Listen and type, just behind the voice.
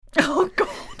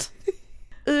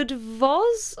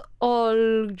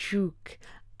Zydwozoljuk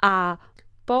a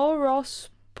boros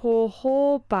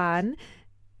pohoban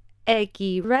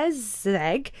egi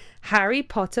rezeg Harry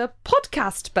Potter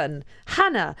podcast bun.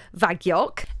 Hannah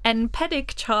Vagyok En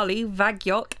pedig Charlie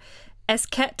Vagyok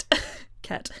esket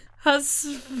ket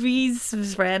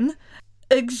hasvizren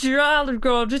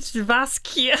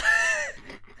Extralgrodvaskia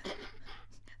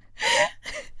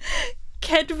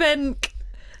Kedvenk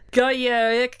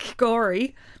Gayek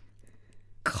Gori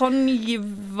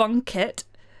Conjunket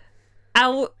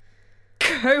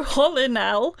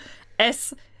Alcoholinal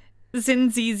S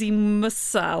Zinzizi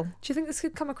Musal. Do you think this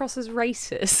could come across as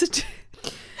racist?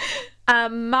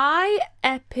 My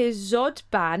episode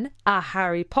ban a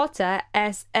Harry Potter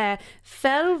es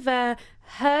Felver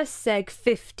Herseg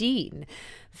 15.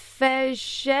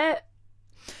 Feje.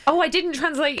 Oh, I didn't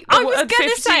translate. I was going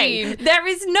to say, there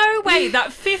is no way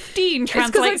that 15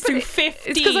 translates to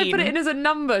 15. It's because I put it in as a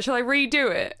number. Shall I redo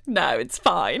it? No, it's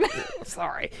fine.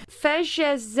 Sorry.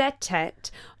 Feje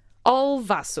zetet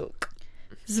olvasuk.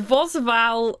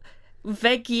 Zvozval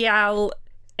vegial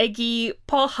egi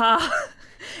poha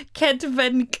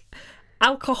kedvenk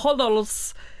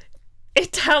alcoholos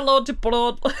italod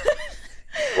brod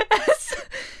es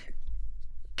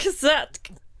kazat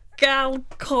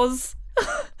galkos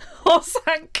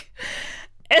hosank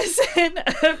esen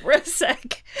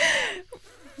resek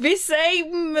vise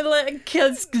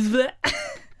milekes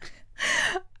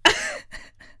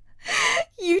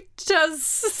you does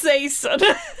say so.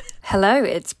 Hello,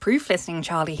 it's Proof Listening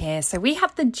Charlie here. So we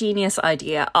had the genius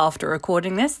idea after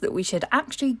recording this that we should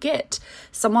actually get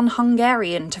someone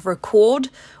Hungarian to record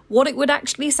what it would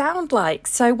actually sound like.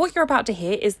 So what you're about to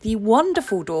hear is the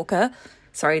wonderful Dorka,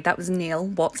 sorry, that was Neil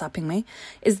WhatsApping me,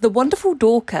 is the wonderful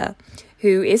Dorka,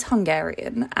 who is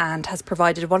Hungarian and has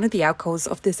provided one of the outros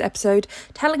of this episode,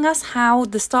 telling us how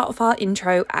the start of our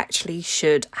intro actually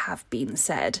should have been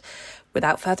said.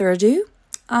 Without further ado,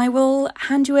 I will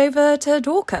hand you over to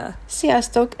Dorka.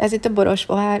 Sziasztok, ez itt a Boros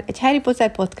Pohár, egy Harry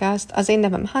Potter podcast, az én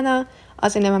nevem Hannah,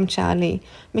 az én nevem Charlie.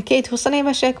 Mi két 20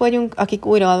 évesek vagyunk, akik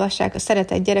újraolvassák a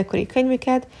szeretett gyerekkori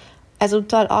könyvüket,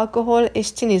 ezúttal alkohol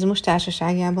és cinizmus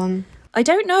társaságában. I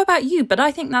don't know about you, but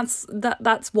I think that's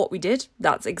what we did.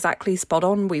 That's exactly spot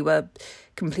on. We were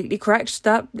completely correct.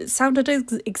 That sounded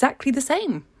exactly the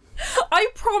same. I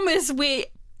promise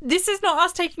this is not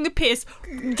us taking the piss.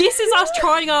 This is us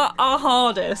trying our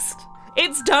hardest.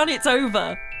 It's done, it's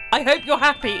over. I hope you're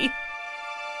happy.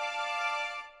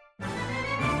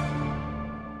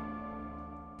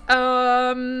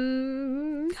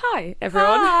 Hi,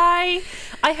 everyone. Hi.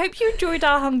 I hope you enjoyed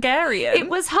our Hungarian. It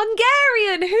was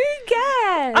Hungarian. Who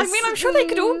guessed? I mean, I'm sure they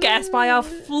could all guess by our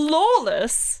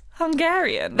flawless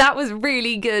Hungarian. That was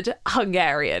really good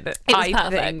Hungarian. It was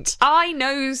perfect. Think. I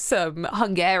know some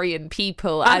Hungarian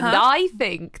people, and I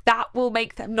think that will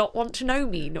make them not want to know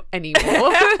me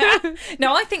anymore.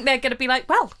 No, I think they're going to be like,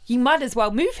 well, you might as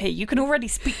well move here. You can already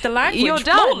speak the language You're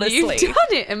done. flawlessly. You've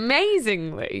done it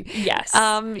amazingly. Yes.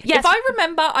 Yes. If I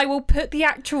remember, I will put the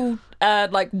actual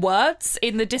words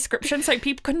in the description so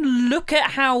people can look at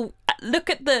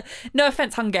the, no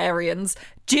offense Hungarians,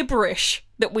 gibberish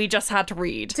that we just had to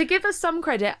read. To give us some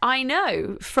credit, I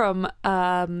know from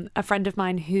a friend of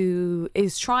mine who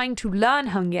is trying to learn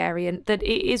Hungarian that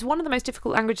it is one of the most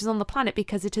difficult languages on the planet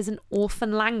because it is an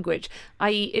orphan language,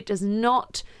 i.e. it does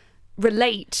not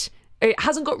relate. It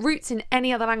hasn't got roots in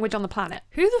any other language on the planet.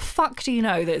 Who the fuck do you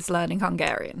know that's learning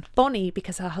Hungarian? Bonnie,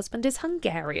 because her husband is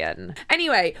Hungarian.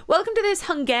 Anyway, welcome to this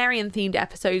Hungarian-themed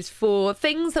episode for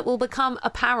things that will become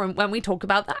apparent when we talk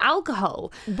about the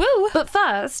alcohol. Woo! But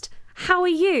first, how are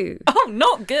you? Oh,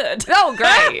 not good. Oh,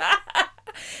 great.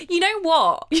 You know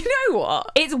what?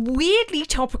 It's weirdly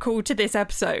topical to this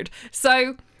episode.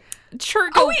 So...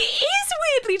 Oh, it is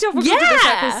weirdly topical to this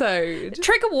episode.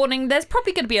 Trigger warning. There's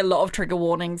probably going to be a lot of trigger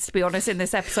warnings, to be honest, in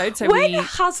this episode. So when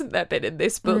hasn't there been in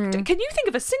this book? Can you think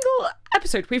of a single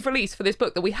episode we've released for this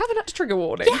book that we haven't had to trigger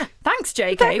warning? Yeah, thanks,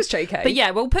 JK. Thanks, JK. But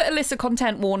yeah, we'll put a list of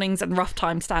content warnings and rough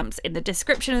timestamps in the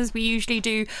description as we usually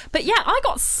do. But yeah, I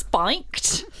got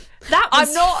spiked. That was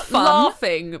I'm not fun.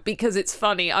 laughing because it's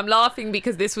funny. I'm laughing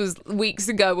because this was weeks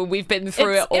ago and we've been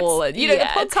through it all. And, the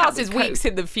podcast is weeks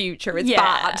in the future. It's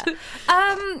bad.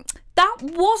 That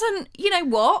wasn't, you know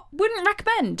what? Wouldn't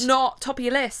recommend. Not top of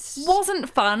your list. Wasn't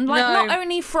fun. Like, No. not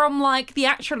only from, like, the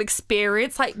actual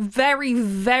experience, like, very,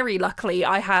 very luckily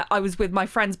I was with my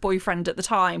friend's boyfriend at the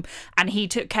time and he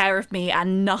took care of me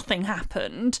and nothing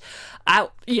happened.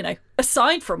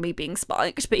 aside from me being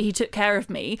spiked, but he took care of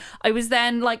me. I was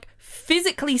then like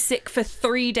physically sick for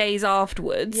 3 days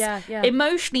afterwards. Yeah.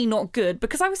 Emotionally not good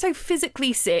because I was so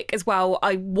physically sick as well.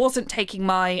 I wasn't taking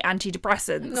my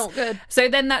antidepressants. Not good. So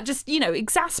then that just,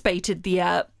 exacerbated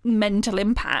the mental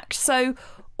impact. So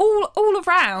all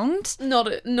around, not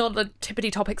a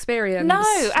tippity top experience.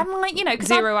 no. And like, 'cause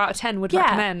 0 out of 10 would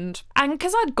recommend. And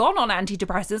because I'd gone on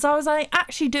antidepressants, I was like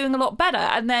actually doing a lot better.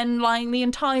 And then like the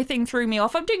entire thing threw me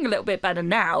off. I'm doing a little bit better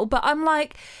now, but I'm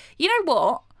like, you know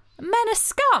what? Men are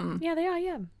scum. Yeah, they are.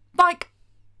 Yeah. Like,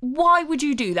 why would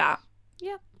you do that?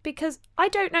 Yeah, because I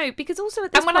don't know. Because also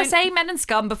at this And when point, I say men and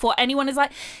scum, before anyone is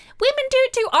like, women do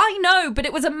it too, I know, but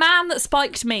it was a man that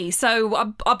spiked me, so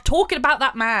I'm talking about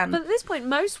that man. But at this point,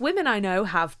 most women I know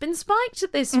have been spiked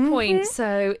at this point,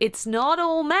 so it's not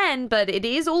all men, but it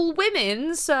is all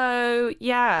women. So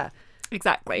yeah,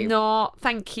 Exactly. no,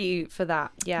 thank you for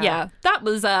that. Yeah, Yeah, that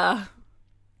was not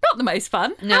the most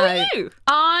fun. No. How are you?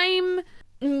 I'm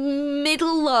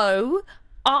middle low.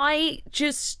 I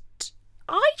just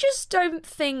don't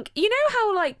think, you know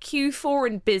how like Q4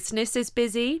 in business is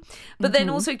busy, but then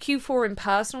also Q4 in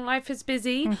personal life is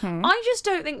busy. I just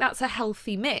don't think that's a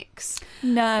healthy mix.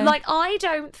 No. Like, I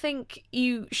don't think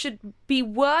you should be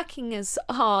working as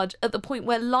hard at the point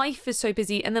where life is so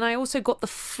busy. And then I also got the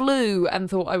flu and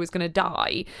thought I was going to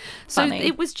die. So Funny.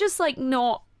 it was just like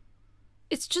not.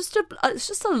 It's just a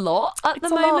lot at the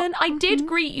It's a lot. moment. I did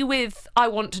greet you with "I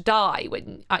want to die"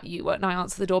 when I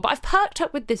answered the door, but I've perked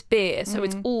up with this beer, so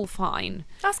it's all fine.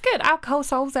 That's good. Alcohol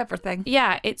solves everything.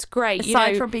 Yeah, it's great.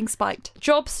 Aside from being spiked.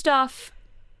 job stuff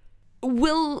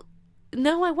will.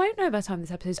 No, I won't know by the time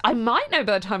this episode is. I might know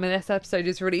by the time this episode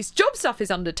is released. Job stuff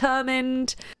is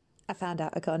undetermined. I found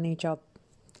out I got a new job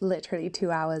literally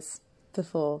 2 hours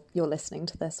before you're listening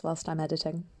to this whilst I'm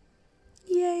editing.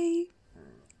 Yay.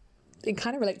 It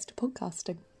kind of relates to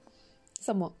podcasting.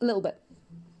 Somewhat. A little bit.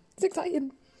 It's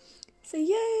exciting. So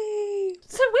yay.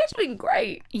 So we're doing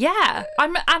great. Yeah.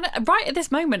 And right at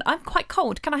this moment, I'm quite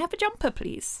cold. Can I have a jumper,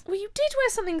 please? Well, you did wear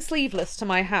something sleeveless to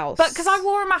my house. But because I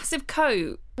wore a massive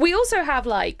coat. we also have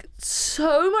like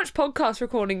so much podcast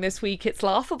recording this week, it's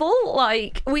laughable.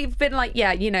 Like, we've been like,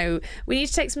 yeah, you know, we need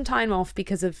to take some time off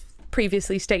because of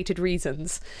previously stated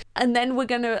reasons. And then we're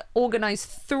going to organise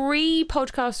 3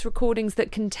 podcast recordings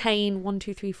that contain 5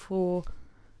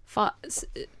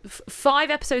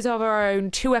 episodes of our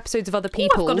own, 2 episodes of other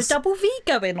people's. I've got a double V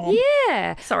going on.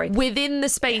 Yeah. Sorry. Within the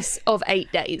space of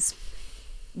 8 days.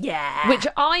 Yeah. Which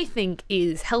I think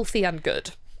is healthy and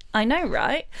good. I know,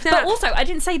 right? Yeah. But also, I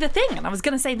didn't say the thing, and I was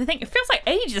going to say the thing. It feels like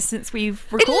ages since we've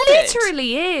recorded. It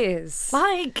literally is.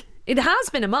 Like, It has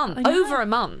been a month. I know. Over a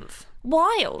month.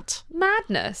 wild.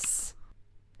 Madness.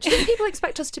 Do you think people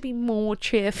expect us to be more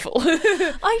cheerful?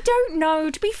 I don't know.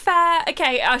 To be fair,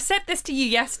 okay, I said this to you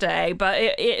yesterday, but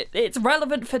it's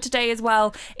relevant for today as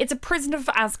well. It's a Prisoner of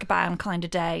Azkaban kind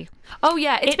of day. Oh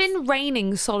yeah, it's been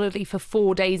raining solidly for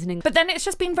 4 days in England. But then it's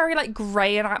just been very like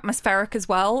grey and atmospheric as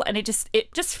well, and it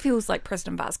just feels like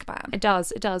Prisoner of Azkaban. It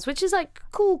does, which is like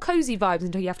cool, cozy vibes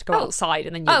until you have to go outside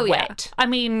and then you're wet. I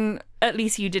mean, at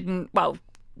least you didn't, well,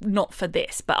 not for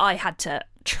this, but I had to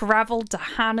travel to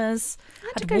Hannah's.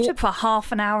 I had to walk for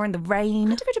half an hour in the rain. I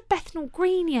had to go to Bethnal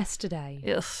Green yesterday.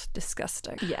 Ugh,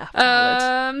 disgusting. Yeah.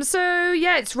 valid. So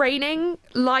yeah, it's raining.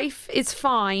 Life is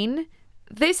fine.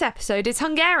 This episode is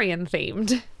Hungarian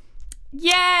themed.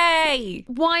 Yay!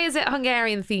 Why is it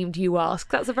Hungarian themed, you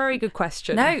ask? That's a very good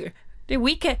question. No.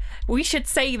 We should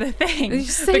say the thing. We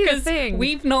should say the because thing.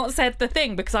 we've not said the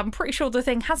thing, because I'm pretty sure the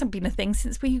thing hasn't been a thing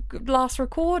since we last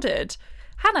recorded.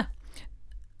 Hannah,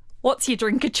 what's your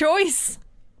drink of choice?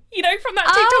 You know, from that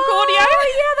TikTok audio.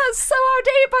 Oh yeah, that's so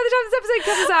outdated by the time this episode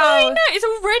comes out. I know, it's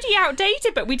already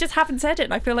outdated, but we just haven't said it,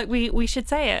 and I feel like we should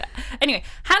say it. Anyway,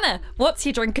 Hannah, what's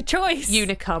your drink of choice?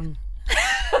 Unicum.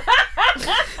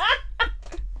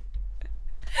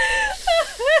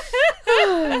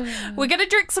 We're going to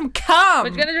drink some cum. We're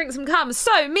going to drink some cum.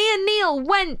 So, me and Neil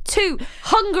went to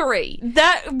Hungary.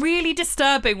 That really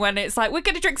disturbing when it's like, we're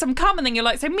going to drink some cum, and then you're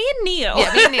like, so me and Neil.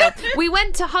 Yeah, me and Neil. We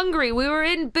went to Hungary. We were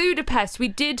in Budapest. We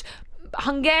did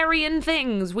Hungarian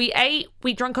things. We ate,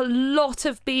 we drank a lot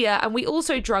of beer, and we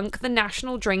also drank the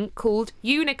national drink called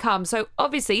Unicum. So,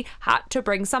 obviously, had to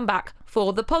bring some back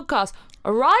for the podcast.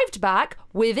 Arrived back,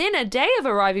 within a day of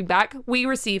arriving back, we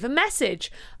receive a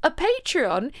message. A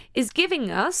Patreon is giving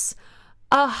us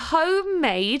a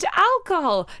homemade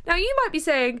alcohol. Now, you might be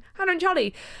saying, Hannah and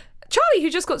Charlie, who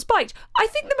just got spiked, I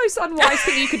think the most unwise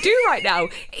thing you could do right now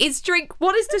is drink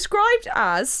what is described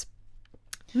as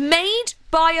made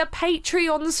by a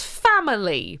Patreon's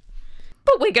family.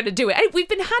 But we're going to do it. We've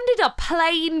been handed a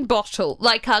plain bottle,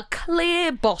 like a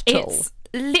clear bottle. It's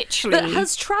literally... that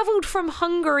has travelled from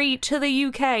Hungary to the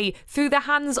UK through the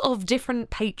hands of different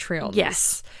Patreons.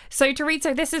 Yes. So,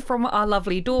 Teresa, this is from our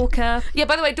lovely Dorka. Yeah,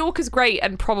 by the way, Dorka's great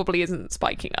and probably isn't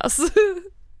spiking us.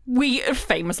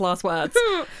 Famous last words.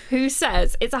 Who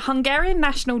says it's a Hungarian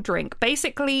national drink,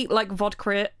 basically like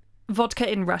vodka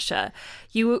in Russia.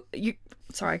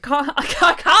 Sorry,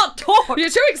 I can't talk. You're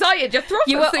too excited.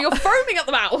 You're foaming at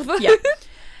the mouth. Yeah.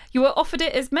 You were offered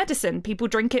it as medicine. People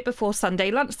drink it before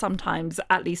Sunday lunch sometimes,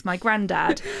 at least my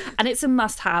granddad. And it's a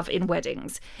must-have in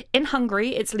weddings. In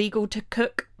Hungary, it's legal to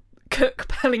cook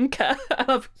palinka. I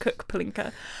love cook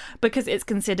palinka. Because it's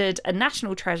considered a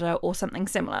national treasure or something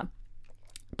similar.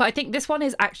 But I think this one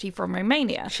is actually from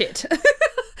Romania. Shit.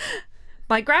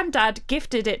 My granddad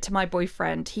gifted it to my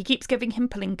boyfriend. He keeps giving him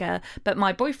palinka, but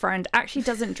my boyfriend actually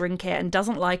doesn't drink it and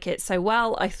doesn't like it. So,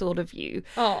 well, I thought of you.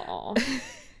 Aww.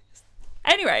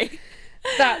 Anyway,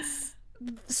 that's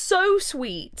so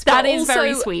sweet. That is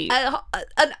very sweet.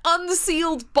 An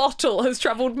unsealed bottle has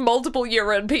travelled multiple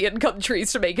European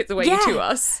countries to make its way to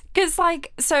us. Because,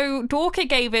 so Dorka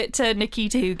gave it to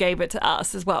Nikita, who gave it to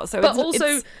us as well. So, but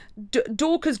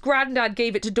Dorka's granddad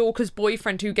gave it to Dorka's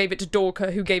boyfriend, who gave it to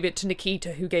Dorka, who gave it to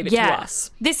Nikita, who gave it to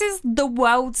us. This is the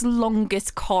world's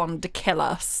longest con to kill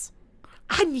us.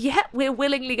 And yet we're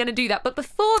willingly going to do that. But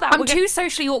before that... I'm too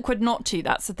socially awkward not to,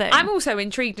 that's the thing. I'm also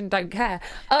intrigued and don't care.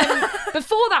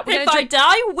 Before that, we're if I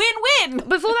die, win-win!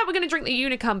 Before that, we're going to drink the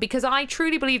Unicum, because I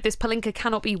truly believe this palinka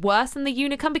cannot be worse than the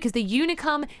Unicum, because the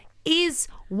Unicum is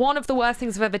one of the worst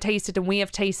things I've ever tasted, and we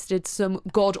have tasted some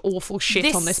god-awful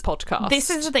shit on this podcast. This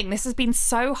is the thing. This has been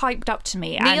so hyped up to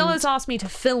me. Neil has asked me to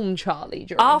film Charlie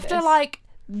during after, this.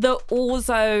 The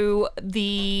orzo,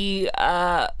 the...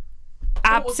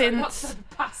 absinthe,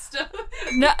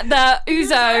 the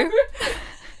ouzo.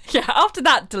 Yeah, after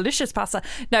that delicious pasta.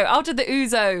 No, after the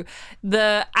ouzo,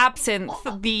 the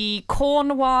absinthe, the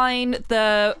corn wine,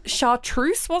 the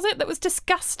chartreuse, was it, that was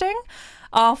disgusting?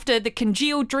 After the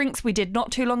congealed drinks we did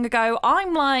not too long ago,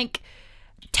 I'm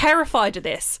terrified of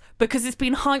this, because it's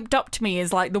been hyped up to me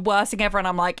as the worst thing ever, and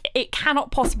I'm it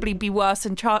cannot possibly be worse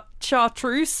than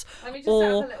chartreuse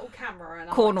or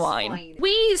corn wine.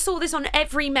 We saw this on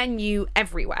every menu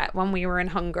everywhere when we were in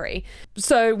Hungary.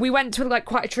 So we went to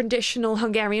quite a traditional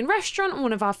Hungarian restaurant on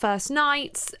one of our first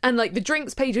nights, and the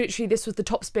drinks page, literally this was the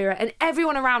top spirit, and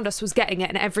everyone around us was getting it,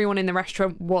 and everyone in the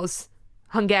restaurant was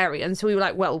Hungarian. So we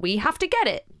were well, we have to get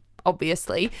it,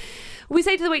 obviously. We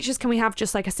say to the waitress, can we have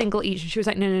just a single each? And she was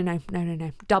like, no,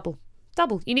 double.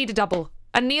 You need a double.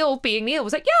 And Neil, being Neil,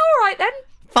 was like, yeah, all right then.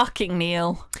 Fucking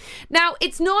Neil. Now,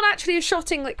 it's not actually a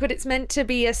shotting liquid. It's meant to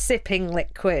be a sipping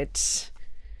liquid.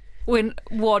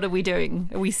 What are we doing?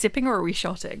 Are we sipping or are we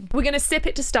shotting? We're going to sip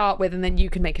it to start with, and then you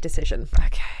can make a decision.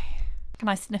 Okay. Can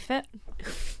I sniff it?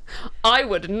 I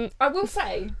wouldn't. I will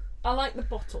say, I like the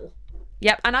bottle.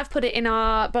 Yep, and I've put it in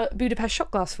our Budapest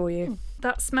shot glass for you.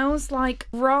 That smells like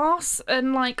grass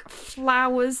and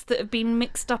flowers that have been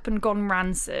mixed up and gone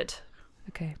rancid.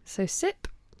 Okay, so sip.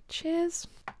 Cheers.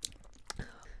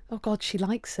 Oh God, she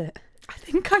likes it. I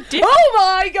think I did. Oh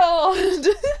my God!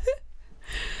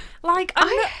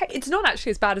 It's not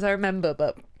actually as bad as I remember,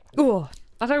 but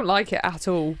I don't like it at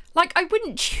all. I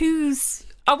wouldn't choose...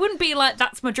 I wouldn't be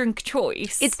that's my drink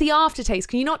choice. It's the aftertaste.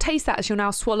 Can you not taste that as you're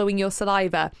now swallowing your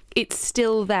saliva? It's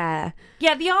still there.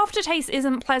 Yeah, the aftertaste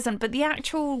isn't pleasant, but the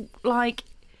actual,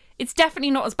 it's definitely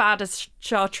not as bad as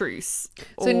chartreuse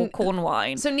or corn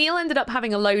wine. So Neil ended up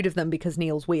having a load of them because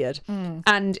Neil's weird.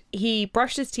 And he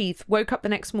brushed his teeth, woke up the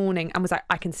next morning and was like,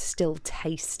 I can still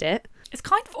taste it. It's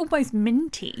kind of almost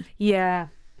minty. Yeah.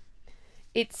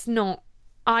 It's not...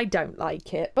 I don't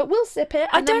like it, but we'll sip it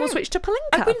and then we'll switch to palinka.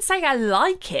 I wouldn't say I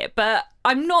like it, but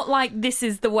I'm not this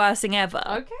is the worst thing ever.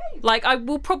 Okay. I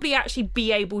will probably actually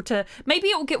be able to... Maybe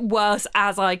it will get worse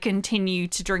as I continue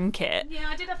to drink it. Yeah,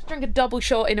 I did have to drink a double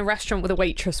shot in a restaurant with a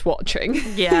waitress watching.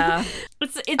 Yeah. I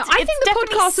think the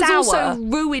podcast sour. has also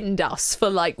ruined us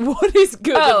for what is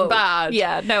good and bad.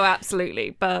 Yeah, no,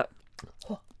 absolutely. But...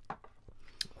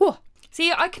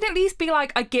 See, I can at least be I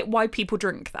get why people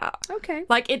drink that. Okay.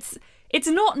 It's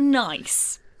not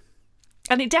nice.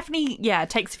 And it definitely,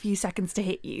 takes a few seconds to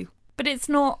hit you. But it's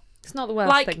not... It's not the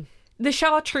worst thing. The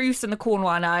chartreuse and the corn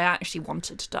wine, I actually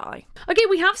wanted to die. Okay,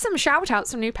 we have some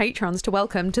shout-outs from new patrons to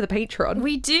welcome to the Patreon.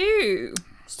 We do.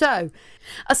 So,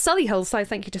 a Sullyhill says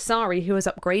thank you to Sari, who has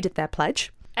upgraded their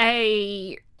pledge.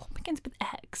 What begins with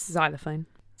X? Xylophone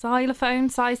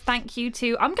size thank you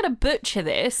to... I'm going to butcher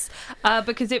this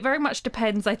because it very much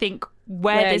depends, I think,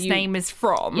 where this name is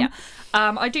from. Yeah.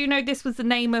 I do know this was the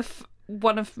name of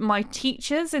one of my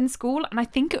teachers in school, and I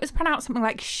think it was pronounced something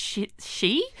like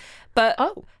she, but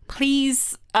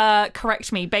please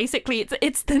correct me. Basically,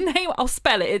 it's the name. I'll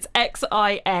spell it. It's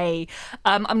Xia.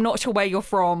 I'm not sure where you're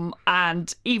from,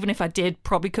 and even if I did,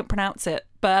 probably couldn't pronounce it.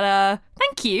 But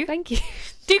thank you. Thank you.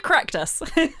 Do correct us.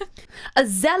 A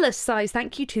zealous size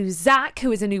thank you to Zach,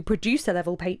 who is a new producer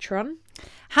level patron.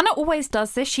 Hannah always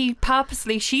does this. She's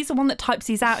the one that types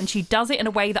these out, and she does it in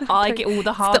a way that I get all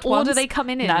the hard it's the ones. order they come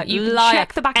in. No, you can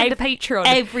check the back end of Patreon.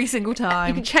 Every single time.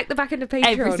 You can check the back end of Patreon.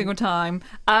 Every single time.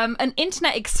 An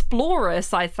Internet Explorer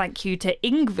side thank you to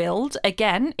Ingvild.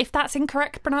 Again, if that's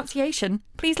incorrect pronunciation,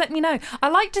 please let me know. I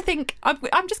like to think,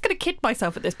 I'm just going to kid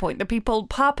myself at this point, that people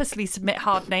purposely submit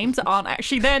hard names that aren't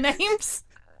actually their names.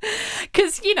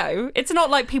 Because, it's not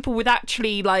like people with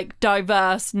actually,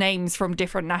 diverse names from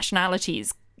different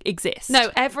nationalities exist.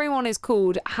 No, everyone is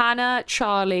called Hannah,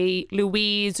 Charlie,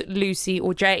 Louise, Lucy,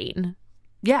 or Jane.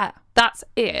 Yeah. That's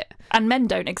it. And men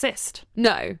don't exist.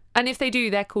 No. And if they do,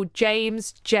 they're called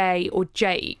James, Jay, or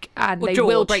Jake, and they George.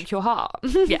 will break your heart.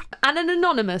 Yeah. And an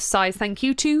anonymous size thank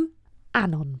you to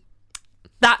Anon.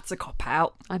 That's a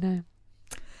cop-out. I know.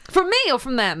 From me or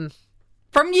from them?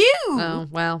 From you! Oh,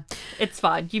 well. It's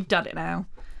fine. You've done it now.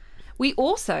 We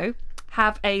also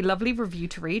have a lovely review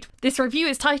to read. This review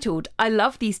is titled, I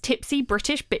love these tipsy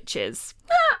British bitches.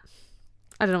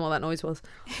 I don't know what that noise was.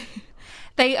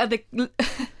 They are the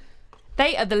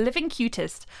living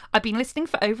cutest. I've been listening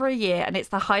for over a year, and it's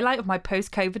the highlight of my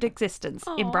post-COVID existence,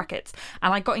 in brackets.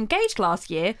 And I got engaged last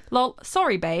year. Lol,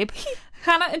 sorry, babe.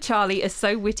 Hannah and Charlie are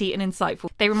so witty and insightful.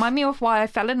 They remind me of why I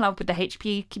fell in love with the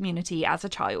HP community as a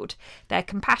child. They're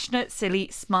compassionate, silly,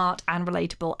 smart, and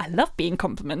relatable. I love being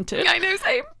complimented. I know,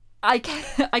 same. I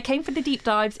came for the deep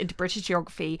dives into British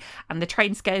geography and the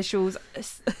train schedules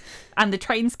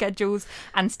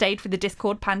and stayed for the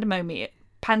Discord pandemonium.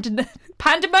 Pandemonium.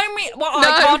 Well, no.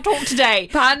 I can't talk today.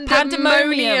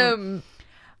 Pandemonium.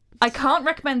 I can't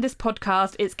recommend this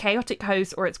podcast, its chaotic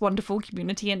host, or its wonderful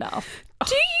community enough.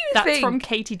 Do you That's think... from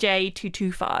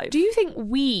KTJ225. Do you think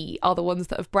we are the ones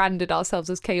that have branded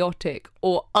ourselves as chaotic,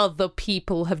 or other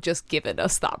people have just given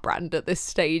us that brand at this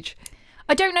stage?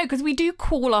 I don't know, because we do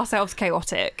call ourselves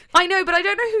chaotic. I know, but I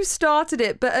don't know who started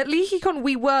it. But at LeakyCon,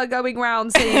 we were going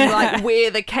around saying,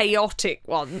 we're the chaotic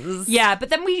ones. Yeah, but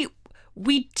then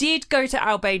we did go to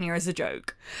Albania as a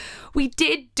joke. We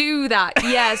did do that,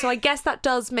 yeah. So I guess that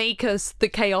does make us the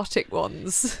chaotic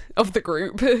ones of the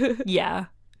group. Yeah,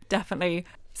 definitely.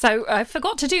 So I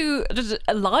forgot to do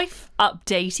a life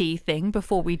updatey thing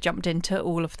before we jumped into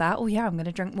all of that. Oh yeah, I'm going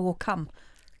to drink more cum.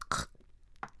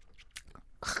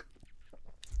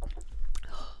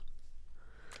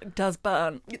 It does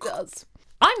burn. It does.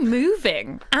 I'm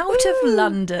moving out of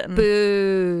London.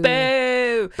 Boo.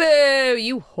 Boo. Boo,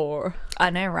 you whore. I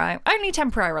know, right? Only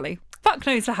temporarily. Fuck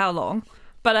knows for how long.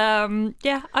 But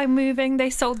yeah, I'm moving.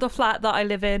 They sold the flat that I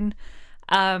live in.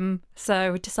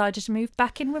 So decided to move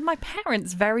back in with my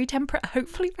parents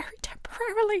hopefully very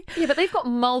temporarily. Yeah, but they've got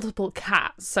multiple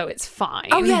cats, so it's fine.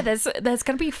 Oh yeah, there's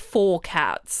going to be 4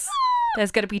 cats.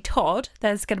 There's going to be Todd.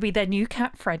 There's going to be their new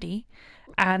cat, Freddie.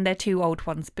 And their 2 old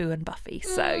ones, Boo and Buffy.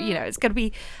 So, it's going to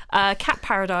be cat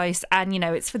paradise. And,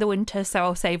 it's for the winter, so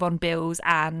I'll save on bills.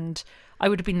 And I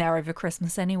would have been there over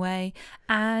Christmas anyway.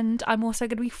 And I'm also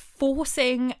going to be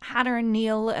forcing Hannah and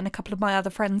Neil and a couple of my other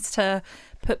friends to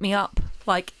put me up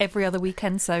every other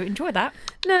weekend. So enjoy that.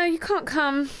 No, you can't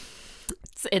come.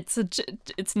 It's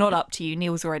not up to you.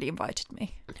 Neil's already invited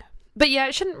me. But yeah,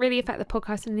 it shouldn't really affect the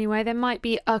podcast in any way. There might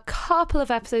be a couple of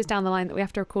episodes down the line that we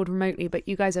have to record remotely, but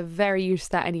you guys are very used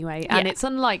to that anyway, and it's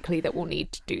unlikely that we'll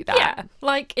need to do that. Yeah,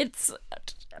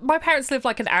 my parents live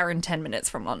an hour and 10 minutes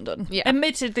from London. Yeah.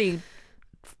 Admittedly,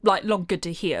 longer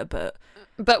to here, but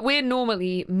we're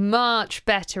normally much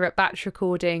better at batch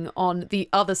recording on the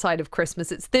other side of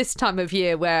Christmas. It's this time of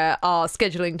year where our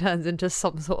scheduling turns into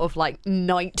some sort of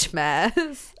nightmare.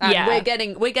 And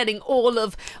we're getting all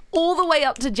the way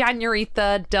up to January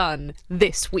 3rd done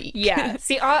this week. Yeah.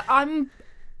 See,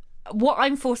 what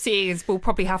I'm foreseeing is we'll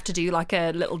probably have to do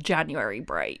a little January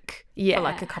break for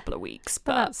a couple of weeks,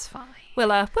 but that's fine. We'll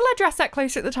address that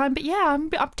closer at the time. But yeah, I'm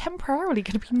temporarily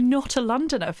going to be not a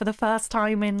Londoner for the first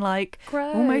time in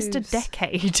almost a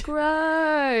decade. Gross.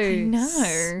 I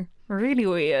know. Really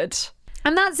weird.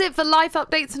 And that's it for life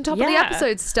updates and top of the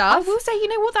episode stuff. I will say, you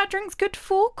know what that drink's good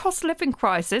for? Cost of living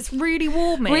crisis. Really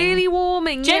warming. Really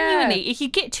warming, Genuinely, if you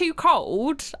get too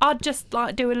cold, I'd just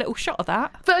do a little shot of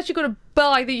that. First, you've got to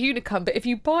buy the Unicum, but if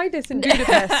you buy this in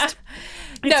Budapest...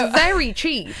 It's very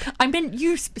cheap. I meant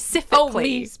you specifically. Oh,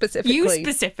 me specifically. You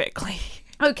specifically.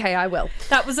 Okay, I will.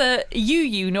 That was a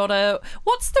you, not a...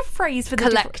 What's the phrase for the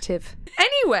Collective.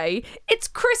 Anyway, it's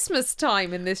Christmas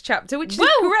time in this chapter, which is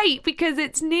great because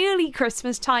it's nearly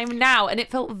Christmas time now, and it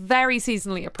felt very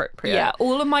seasonally appropriate. Yeah,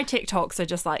 all of my TikToks are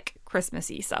just like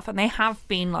Christmassy stuff, and they have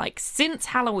been like since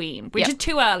Halloween, which is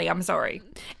too early, I'm sorry.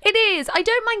 It is. I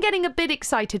don't mind getting a bit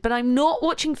excited, but I'm not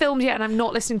watching films yet and I'm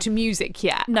not listening to music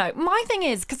yet. No, my thing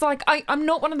is, because like I'm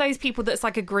not one of those people that's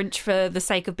like a Grinch for the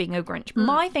sake of being a Grinch.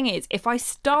 My thing is, if I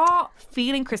start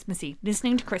feeling Christmassy,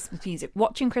 listening to Christmas music,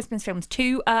 watching Christmas films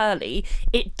too early,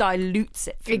 it dilutes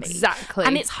it for me. Exactly.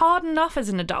 And it's hard enough as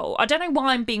an adult. I don't know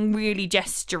why I'm being really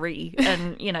gestury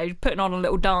and, you know, putting on a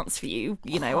little dance for you,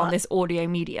 you know, on this audio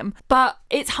medium. But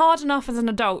it's hard enough as an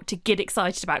adult to get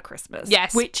excited about Christmas.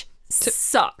 Yes. Which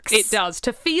sucks. It does.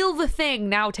 To feel the thing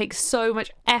now takes so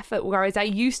much effort, whereas I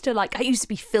used to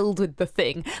be filled with the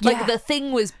thing. Like the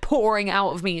thing was pouring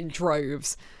out of me in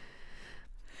droves.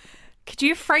 Could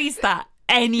you phrase that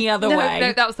any other way?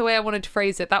 No, that was the way I wanted to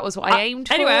phrase it. That was what I aimed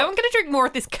for. Anyway, I'm going to drink more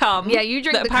of this cum. Yeah, you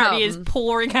drink that the apparently cum. is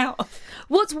pouring out.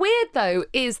 What's weird though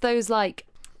is those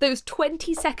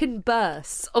 20-second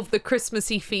bursts of the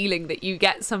Christmassy feeling that you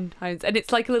get sometimes, and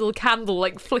it's like a little candle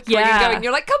like flickering and going.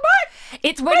 You're like, come back!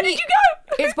 It's when Where did you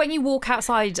go? It's when you walk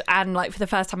outside and like for the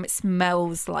first time it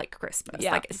smells like Christmas.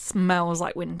 Yeah. Like it smells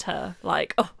like winter.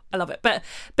 Like, oh, I love it. But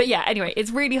yeah, anyway,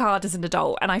 it's really hard as an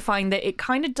adult, and I find that it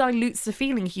kind of dilutes the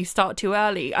feeling if you start too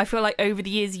early. I feel like over the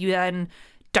years you then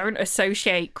don't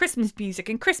associate Christmas music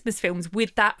and Christmas films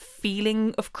with that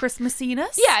feeling of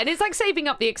Christmassiness. Yeah, and it's like saving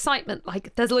up the excitement.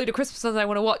 Like, there's a load of Christmas films I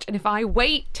want to watch, and if I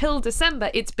wait till December,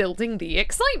 it's building the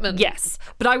excitement. Yes,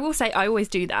 but I will say I always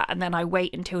do that, and then I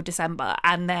wait until December,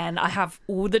 and then I have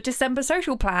all the December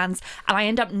social plans, and I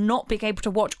end up not being able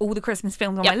to watch all the Christmas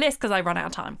films on my list because I run out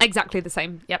of time. Exactly the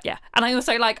same. Yep. Yeah, and I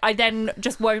also I then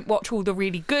just won't watch all the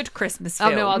really good Christmas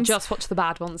films. Oh no, I'll just watch the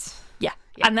bad ones. Yeah.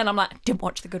 And then I'm like, didn't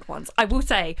watch the good ones. I will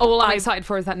say... All I'm excited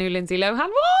for is that new Lindsay Lohan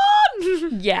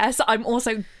one! Yes, I'm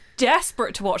also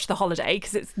desperate to watch The Holiday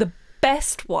because it's the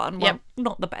best one. Well,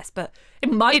 not the best, but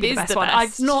it might be the best one.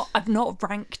 I've not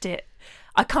ranked it.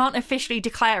 I can't officially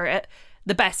declare it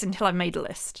the best until I've made a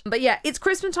list. But yeah, it's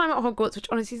Christmas time at Hogwarts, which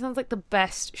honestly sounds like the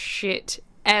best shit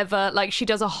ever. Like, she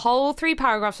does a whole 3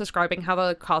 paragraphs describing how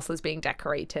the castle is being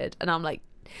decorated, and I'm like,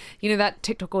 you know that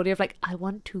TikTok audio of like, I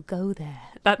want to go there.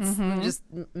 That's just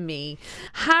me.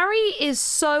 Harry is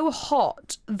so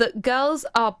hot that girls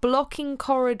are blocking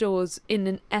corridors in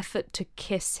an effort to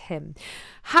kiss him.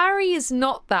 Harry is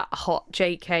not that hot,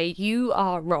 JK. You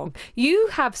are wrong. You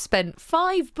have spent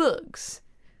 5 books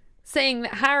saying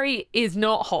that Harry is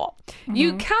not hot.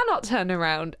 You cannot turn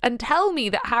around and tell me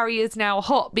that Harry is now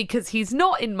hot because he's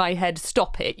not in my head.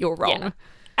 Stop it. You're wrong. Yeah.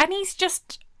 And he's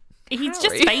just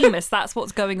famous. That's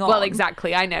what's going on. Well,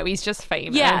 exactly. I know. He's just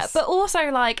famous. Yeah, but also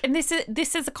and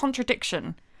this is a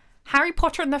contradiction. Harry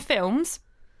Potter in the films,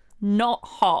 not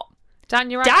hot.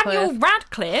 Daniel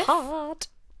Radcliffe, hot.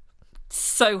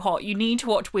 So hot. You need to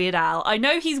watch Weird Al. I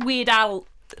know he's Weird Al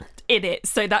in it,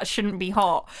 so that shouldn't be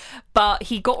hot. But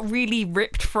he got really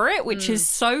ripped for it, which is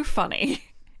so funny.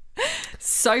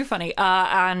 So funny.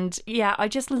 And yeah, I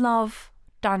just love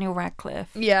Daniel Radcliffe.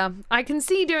 Yeah, I can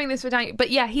see doing this with Daniel, but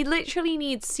yeah, he literally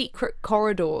needs secret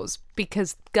corridors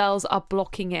because girls are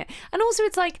blocking it. And also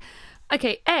it's like,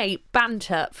 okay, A,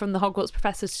 banter from the Hogwarts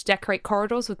professors to decorate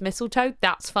corridors with mistletoe,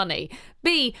 that's funny.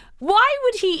 B, why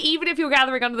would he, even if you're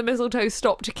gathering under the mistletoe,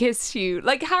 stop to kiss you?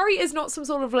 Like, Harry is not some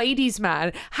sort of ladies'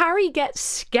 man. Harry gets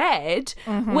scared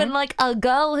when, like, a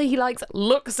girl he likes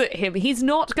looks at him. He's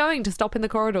not going to stop in the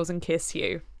corridors and kiss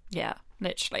you. Yeah.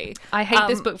 Literally. I hate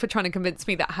this book for trying to convince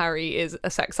me that Harry is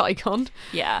a sex icon.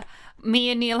 Yeah.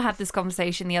 Me and Neil had this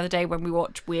conversation the other day when we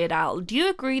watched Weird Al. Do you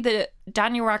agree that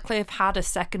Daniel Radcliffe had a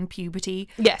second puberty?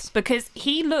 Yes. Because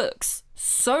he looks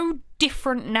so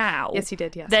different now. Yes, he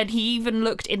did, yes. Than he even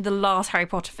looked in the last Harry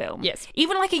Potter film. Yes.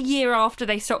 Even like a year after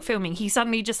they stopped filming, he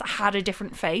suddenly just had a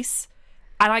different face.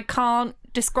 And I can't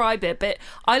describe it, but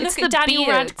I look at Daniel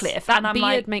Radcliffe and I'm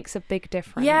like... beard makes a big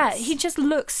difference. Yeah, he just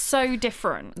looks so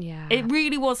different. Yeah. It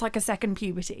really was like a second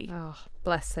puberty. Oh,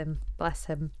 bless him. Bless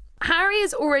him. Harry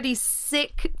is already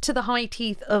sick to the high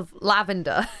teeth of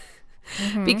Lavender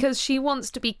because she wants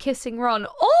to be kissing Ron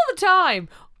all the time.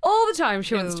 All the time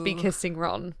she wants to be kissing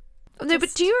Ron. No,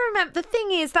 but do you remember, the thing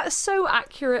is, that's so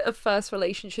accurate of first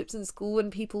relationships in school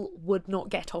when people would not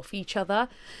get off each other.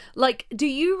 Like, do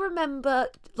you remember,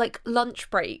 like, lunch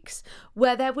breaks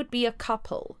where there would be a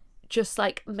couple just,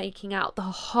 like, making out the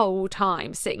whole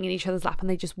time, sitting in each other's lap, and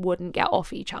they just wouldn't get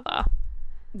off each other?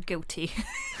 Guilty.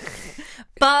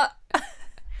 But...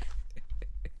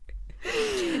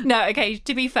 No, okay,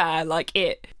 to be fair, like,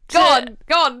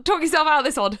 Go on, talk yourself out of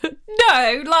this one.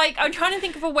 No, like, I'm trying to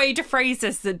think of a way to phrase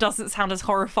this that doesn't sound as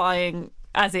horrifying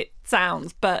as it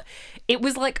sounds, but it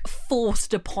was like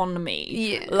forced upon me.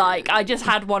 Yeah. Like, I just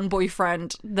had one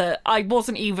boyfriend that I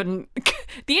wasn't even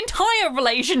the entire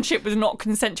relationship was not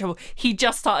consensual. He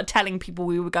just started telling people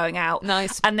we were going out.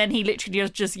 Nice. And then he literally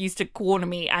just used to corner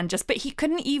me and but he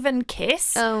couldn't even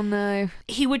kiss. Oh no.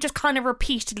 He would just kind of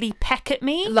repeatedly peck at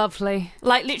me. Lovely.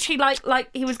 Like, literally, like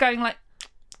he was going like,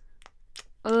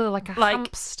 oh, like a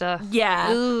hamster.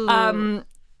 Yeah. Ooh.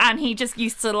 And he just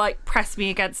used to like press me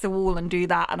against the wall and do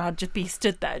that, and I'd just be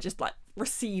stood there just like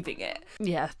receiving it.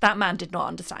 Yeah, that man did not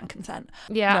understand consent.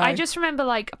 Yeah, No. I just remember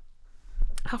like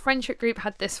our friendship group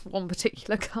had this one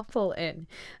particular couple in,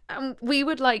 and we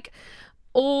would like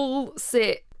all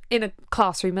sit in a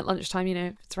classroom at lunchtime. You know,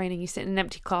 if it's raining, you sit in an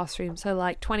empty classroom. So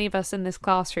like 20 of us in this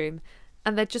classroom,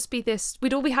 and there'd just be this.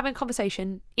 We'd all be having a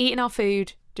conversation, eating our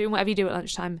food, doing whatever you do at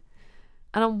lunchtime.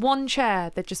 And on one chair,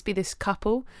 there'd just be this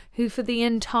couple who for the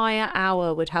entire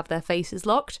hour would have their faces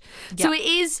locked. Yep. So it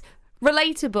is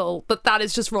relatable, but that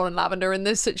is just Ron and Lavender in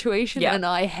this situation, and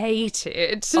I hate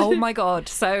it. Oh my God.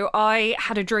 So I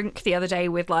had a drink the other day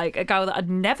with like a girl that I'd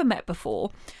never met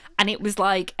before, and it was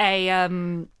like a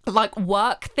like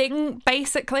work thing,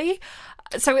 basically.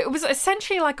 So it was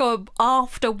essentially like a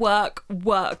after work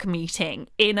meeting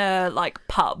in a like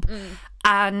pub.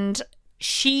 And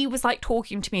she was like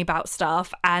talking to me about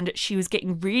stuff, and she was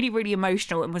getting really, really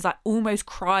emotional and was like almost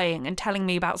crying and telling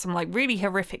me about some like really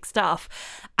horrific stuff.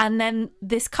 And then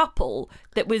this couple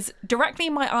that was directly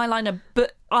in my eyeline,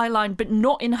 but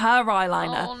not in her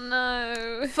eyeliner. Oh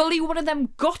no. Fully one of them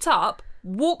got up,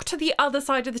 walked to the other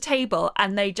side of the table,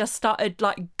 and they just started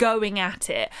like going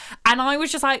at it. And I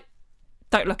was just like,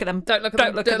 don't look at them. Don't look at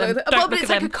them. But it's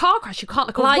like a car crash. You can't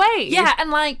look like, away. Yeah, and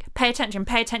like, pay attention.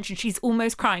 She's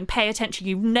almost crying. Pay attention.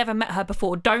 You've never met her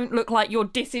before. Don't look like you're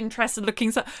disinterested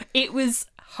looking. So it was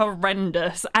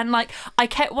horrendous. And like, I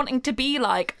kept wanting to be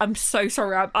like, I'm so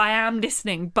sorry. I am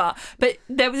listening. But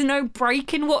there was no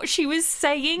break in what she was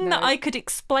saying that I could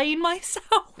explain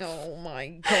myself. Oh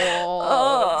my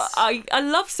God. I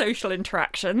love social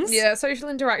interactions. Yeah, social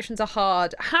interactions are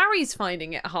hard. Harry's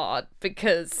finding it hard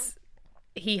because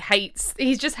he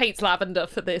just hates Lavender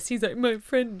for this. He's like, my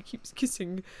friend keeps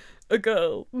kissing a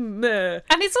girl. Meh.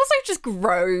 And it's also just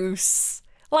gross.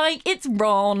 Like, it's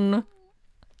Ron.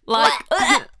 Like,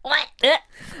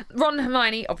 Ron and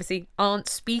Hermione obviously aren't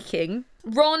speaking.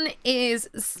 Ron is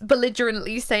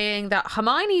belligerently saying that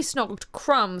Hermione snogged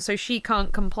Crumb so she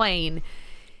can't complain.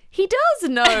 He does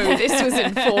know this was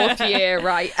in 4th year,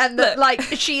 right? And that like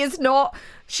she is not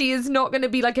going to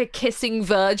be like a kissing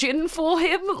virgin for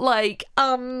him. Like,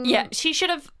 yeah, she should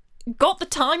have got the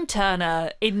time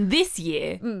turner in this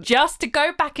year just to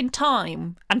go back in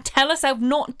time and tell herself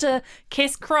not to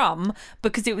kiss Crumb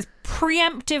because it was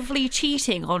preemptively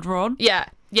cheating on Ron.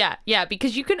 Yeah,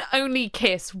 because you can only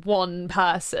kiss one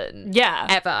person. Yeah.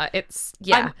 Ever. It's,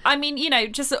 yeah. I mean, you know,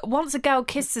 just once a girl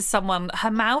kisses someone, her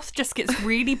mouth just gets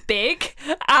really big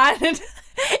and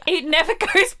it never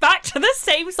goes back to the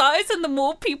same size. And the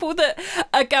more people that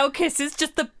a girl kisses,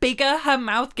 just the bigger her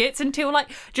mouth gets until like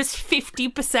just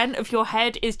 50% of your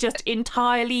head is just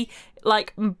entirely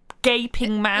like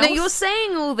gaping mouth. Now you're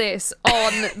saying all this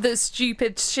on the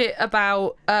stupid shit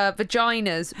about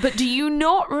vaginas, but do you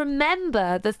not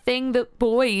remember the thing that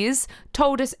boys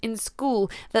told us in school,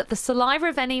 that the saliva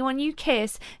of anyone you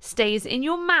kiss stays in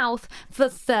your mouth for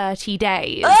 30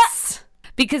 days?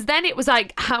 Because then it was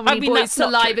like, how many boys'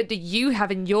 saliva do you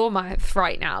have in your mouth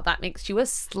right now? That makes you a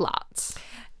slut.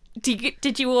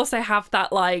 Did you also have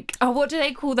that, like, what do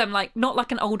they call them? Like, not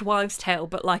like an old wives' tale,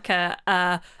 but like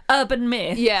a urban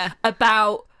myth. Yeah.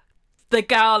 About the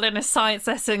girl in a science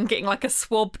lesson getting like a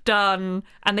swab done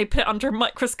and they put it under a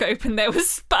microscope and there was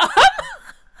sperm.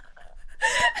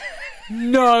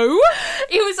 No.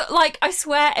 It was like, I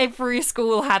swear every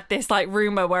school had this like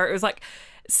rumour where it was like,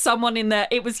 someone in there,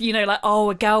 it was, you know, like, oh,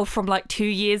 a girl from like 2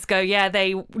 years ago, yeah,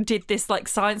 they did this like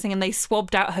science thing and they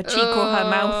swabbed out her cheek or her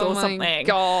mouth or something.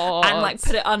 God. And like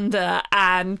put it under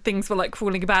and things were like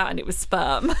crawling about and it was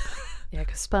sperm. Yeah,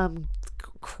 because sperm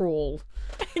crawl.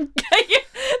 They're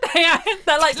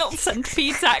like little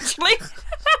centipedes, actually.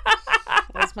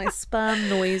 That's my sperm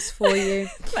noise for you.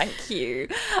 Thank you.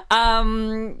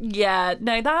 Yeah,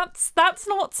 no, that's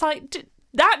not like,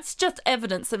 that's just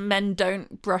evidence that men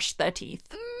don't brush their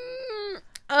teeth.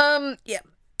 Yeah.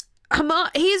 Ron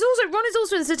is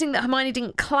also insisting that Hermione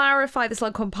didn't clarify this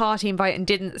like on party invite and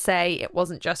didn't say it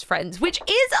wasn't just friends, which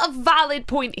is a valid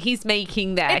point he's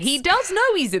making there. He does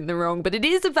know he's in the wrong, but it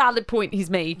is a valid point he's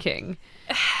making.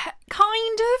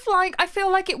 Kind of. Like, I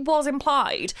feel like it was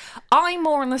implied. I'm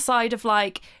more on the side of,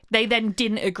 like, they then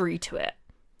didn't agree to it.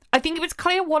 I think it was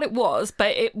clear what it was,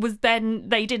 but it was then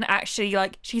they didn't actually,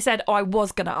 like, she said, I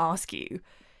was going to ask you.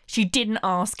 She didn't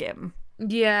ask him.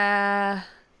 Yeah.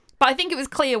 But I think it was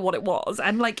clear what it was.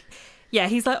 And, like, yeah,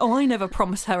 he's like, I never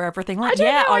promised her everything. Like,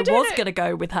 I was going to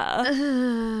go with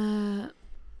her.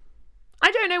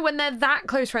 I don't know, when they're that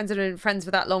close friends and been friends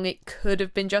for that long, it could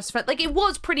have been justified. Like, it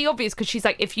was pretty obvious because she's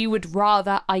like, if you would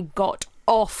rather I got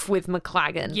off with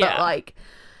McLaggen. Yeah. But, like,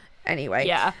 anyway.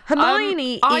 Yeah.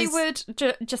 Hermione I would,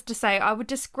 just to say, I would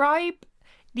describe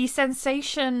the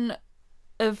sensation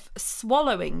of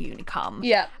swallowing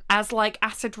Unicum as, like,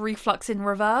 acid reflux in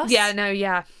reverse. Yeah, no,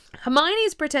 yeah.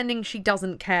 Hermione's pretending she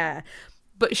doesn't care,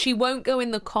 but she won't go in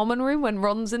the common room when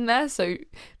Ron's in there, so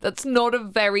that's not a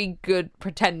very good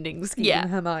pretending scheme,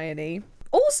 Hermione.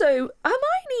 Also,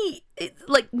 Hermione,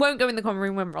 won't go in the common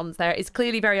room when Ron's there, is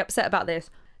clearly very upset about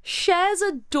this. Shares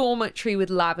a dormitory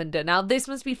with Lavender. Now, this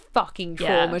must be fucking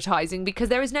traumatizing, because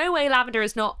there is no way Lavender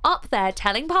is not up there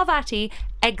telling Parvati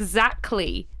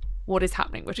exactly what is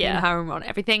happening between her and Ron.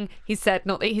 Everything he said,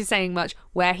 not that he's saying much,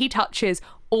 where he touches,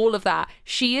 all of that.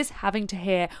 She is having to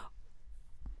hear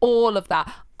all of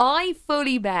that. I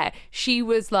fully bet she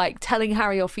was, like, telling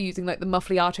Harry off for using, like, the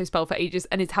Muffliato spell for ages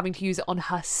and is having to use it on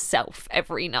herself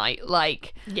every night.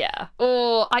 Like,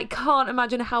 oh, I can't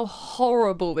imagine how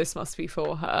horrible this must be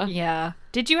for her. Yeah.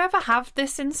 Did you ever have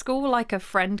this in school, like a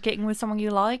friend getting with someone you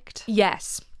liked?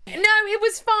 Yes. No, it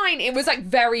was fine. It was, like,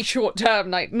 very short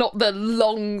term, like, not the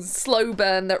long, slow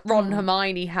burn that Ron and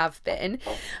Hermione have been.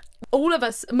 All of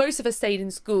us, most of us stayed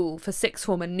in school for sixth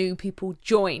form and new people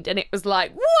joined. And it was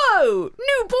like, whoa,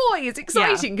 new boys,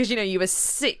 exciting. Because, you know, you were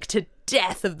sick to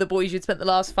death of the boys you'd spent the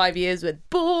last 5 years with.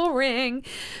 Boring.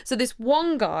 So this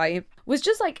one guy was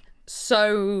just, like,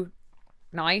 so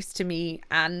nice to me.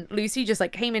 And Lucy just,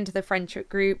 like, came into the friendship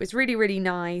group. Was really, really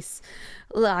nice.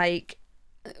 Like,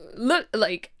 look,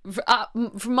 like,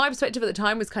 from my perspective at the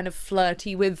time, was kind of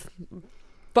flirty with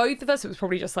both of us. It was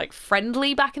probably just, like,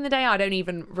 friendly back in the day. I don't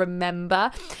even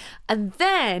remember. And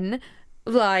then,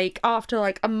 like, after,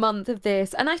 like, a month of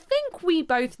this, and I think we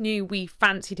both knew we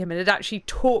fancied him and had actually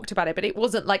talked about it, but it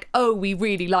wasn't like, oh, we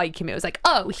really like him. It was like,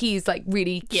 oh, he's, like,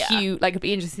 really cute. Like, it'd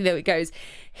be interesting though it goes.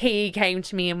 He came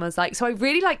to me and was like, so I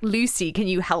really like Lucy. Can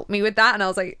you help me with that? And I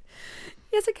was like,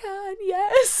 yes, I can.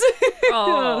 Yes.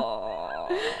 Oh.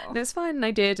 No, it's fine. And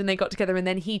I did. And they got together and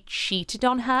then he cheated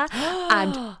on her.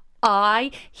 And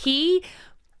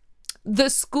the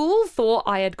school thought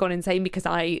I had gone insane because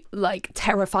I, like,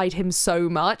 terrified him so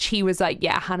much. He was like,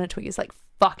 yeah, Hannah Twig is, like,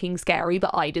 fucking scary,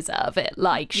 but I deserve it.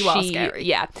 Like, you are scary.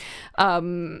 Yeah.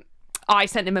 I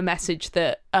sent him a message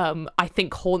that I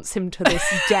think haunts him to this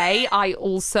day. I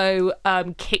also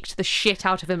kicked the shit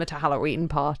out of him at a Halloween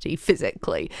party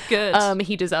physically. Good.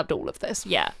 He deserved all of this.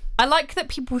 Yeah. I like that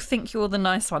people think you're the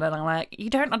nice one, and I'm like, you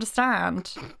don't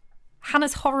understand.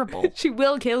 Hannah's horrible. She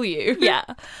will kill you. Yeah.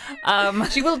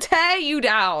 She will tear you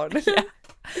down. Yeah.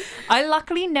 I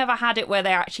luckily never had it where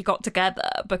they actually got together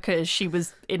because she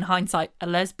was, in hindsight, a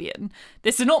lesbian.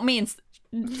 This does not mean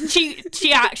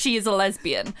she actually is a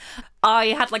lesbian. I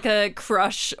had, like, a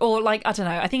crush, or, like, I don't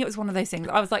know, I think it was one of those things.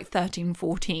 I was like 13,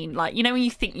 14. Like, you know when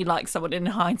you think you like someone, in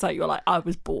hindsight you're like, I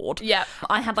was bored. Yeah.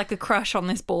 I had, like, a crush on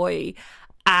this boy,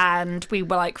 and we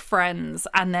were, like, friends.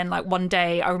 And then, like, one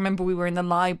day I remember we were in the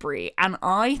library and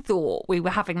I thought we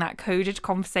were having that coded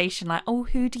conversation, like, oh,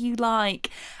 who do you like?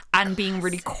 And being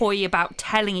really coy about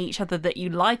telling each other that you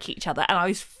like each other. And I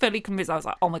was fully convinced. I was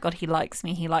like, oh my God, he likes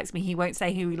me. He likes me. He won't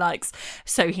say who he likes,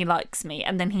 so he likes me.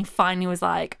 And then he finally was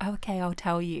like, oh, okay, I'll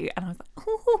tell you. And I was like,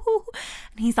 ooh.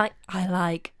 And he's like, I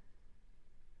like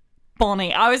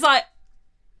Bonnie. I was like,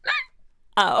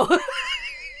 oh.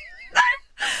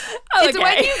 It's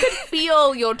when you can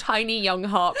feel your tiny young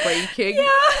heart breaking. Yeah.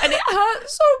 And it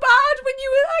hurts so bad when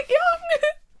you were that young.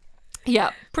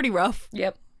 Yeah, pretty rough.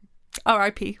 Yep.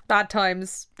 R.I.P. Bad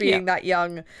times being that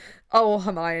young. Oh,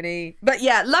 Hermione. But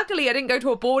yeah, luckily I didn't go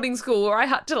to a boarding school where I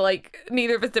had to, like,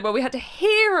 neither of us did, but we had to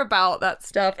hear about that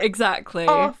stuff Exactly.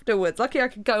 afterwards. Lucky I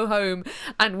could go home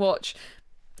and watch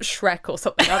Shrek or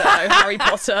something. I don't know. Harry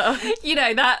Potter. You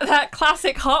know, that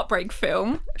classic heartbreak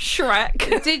film,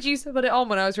 Shrek. Did you put it on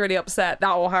when I was really upset?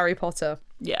 That or Harry Potter?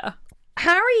 Yeah.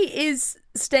 Harry is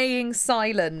staying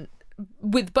silent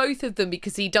with both of them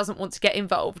because he doesn't want to get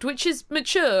involved, which is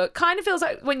mature. Kind of feels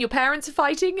like when your parents are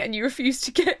fighting and you refuse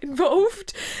to get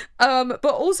involved. But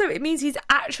also it means he's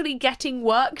actually getting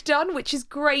work done, which is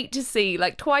great to see.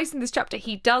 Like, twice in this chapter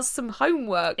he does some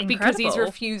homework because he's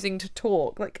refusing to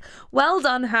talk. Like, well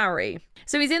done, Harry.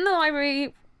 So he's in the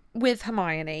library with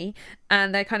Hermione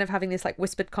and they're kind of having this like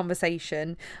whispered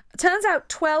conversation. Turns out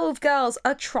 12 girls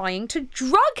are trying to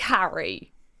drug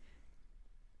Harry.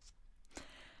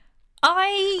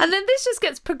 And then this just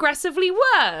gets progressively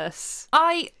worse.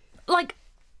 I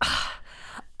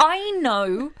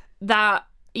know that,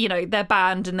 you know, they're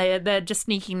banned and they're just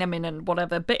sneaking them in and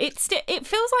whatever, but it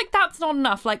feels like that's not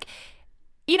enough. Like,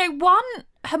 you know, one,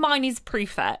 Hermione's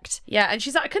prefect. Yeah, and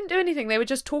she's like, I couldn't do anything. They were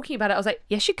just talking about it. I was like,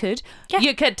 yes, you could. Yeah.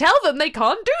 You could tell them they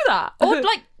can't do that. Or,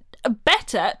 like,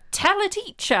 better, tell a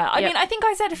teacher. I mean, I think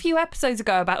I said a few episodes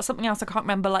ago about something else I can't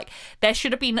remember, like, there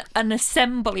should have been an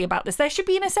assembly about this. There should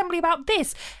be an assembly about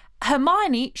this.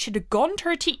 Hermione should have gone to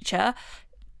her teacher,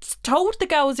 told the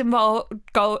girls involved,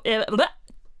 told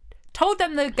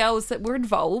them the girls that were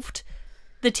involved.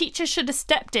 The teacher should have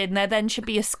stepped in. There then should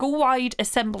be a school-wide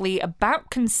assembly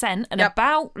about consent and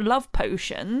about love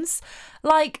potions.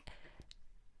 Like,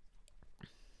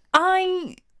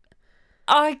 I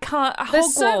can't.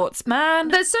 Hogwarts, man.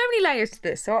 There's so many layers to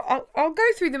this. So I'll go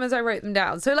through them as I wrote them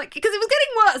down. So, like, because it was getting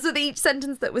worse with each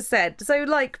sentence that was said. So,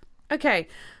 like, okay,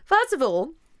 first of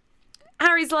all,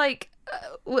 Harry's like,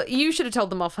 well, you should have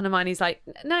told them off. And Hermione's like,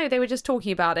 no, they were just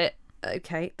talking about it.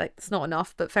 Okay, like, it's not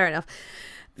enough, but fair enough.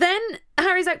 Then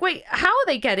Harry's like, wait, how are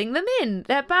they getting them in?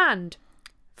 They're banned.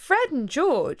 Fred and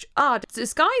George are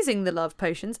disguising the love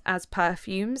potions as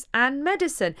perfumes and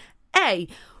medicine. A,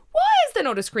 why is there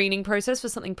not a screening process for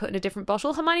something put in a different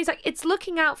bottle? Hermione's like, it's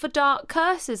looking out for dark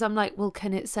curses. I'm like, well,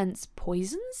 can it sense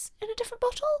poisons in a different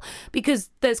bottle? Because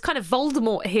there's kind of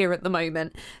Voldemort here at the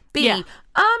moment. B, Fred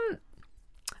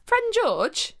and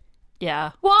George?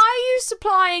 Yeah. Why are you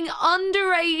supplying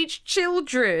underage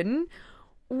children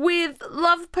with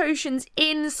love potions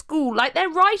in school? Like, they're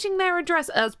writing their address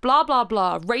as blah, blah,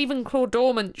 blah, Ravenclaw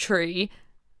Dormitory,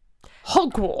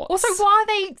 Hogwarts. Also, why are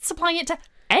they supplying it to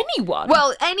anyone?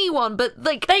 Well, anyone, but,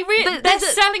 like... they're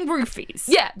selling roofies.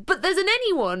 Yeah, but there's an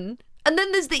anyone, and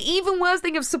then there's the even worse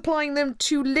thing of supplying them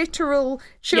to literal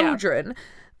children. Yeah.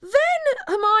 Then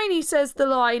Hermione says the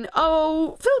line,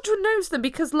 oh, Filch knows them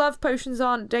because love potions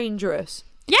aren't dangerous.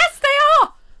 Yes, they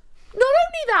are! Not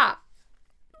only that,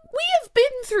 we have been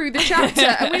through the chapter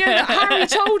and we know that Harry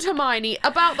told Hermione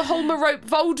about the whole Merope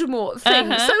Voldemort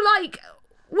thing. So, like,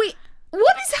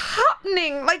 what is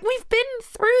happening? Like, we've been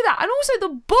through that. And also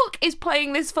the book is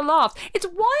playing this for laughs. It's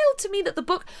wild to me that the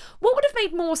book... What would have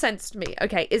made more sense to me,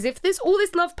 okay, is if all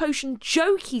this love potion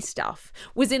jokey stuff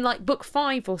was in, like, book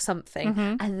 5 or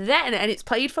something, and it's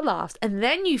played for laughs, and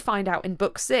then you find out in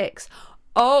book 6...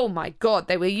 Oh my God,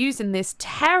 they were using this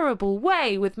terrible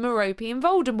way with Merope and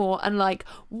Voldemort, and like,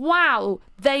 wow,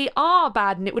 they are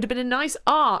bad, and it would have been a nice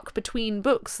arc between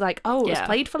books, like, oh, it was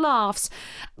played for laughs.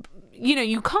 You know,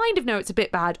 you kind of know it's a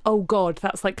bit bad. Oh God,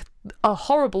 that's like a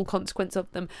horrible consequence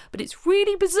of them. But it's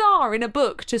really bizarre in a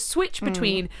book to switch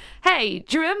between, hey,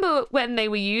 do you remember when they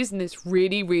were used in this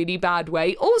really, really bad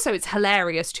way? Also, it's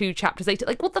hilarious 2 chapters later.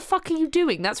 Like, what the fuck are you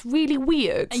doing? That's really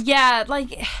weird. Yeah,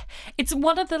 like, it's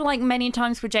one of the, like, many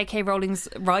times with J.K. Rowling's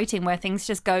writing where things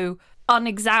just go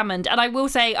unexamined. And I will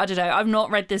say, I don't know, I've not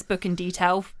read this book in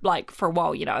detail, like, for a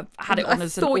while. You know, I've had it on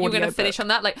as an audio book. I thought you were going to finish on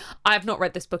that. Like, I have not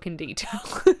read this book in detail.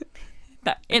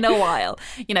 In a while,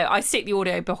 you know, I stick the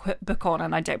audio book on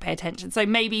and I don't pay attention. So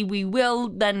maybe we will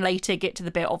then later get to the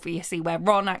bit, obviously, where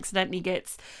Ron accidentally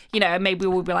gets, you know, and maybe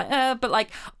we'll be like, but like,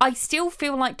 I still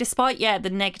feel like despite, the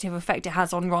negative effect it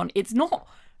has on Ron, it's not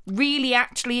really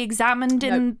actually examined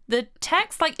in the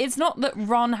text. Like, it's not that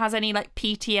Ron has any, like,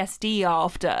 PTSD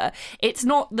after. It's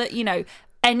not that, you know,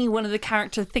 any one of the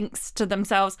characters thinks to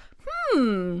themselves,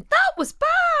 that was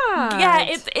bad.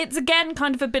 Yeah, it's again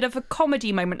kind of a bit of a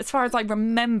comedy moment as far as I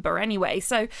remember anyway.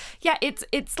 So yeah,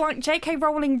 it's like J.K.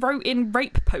 Rowling wrote in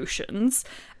rape potions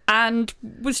and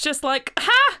was just like,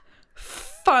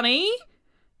 funny.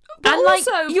 But and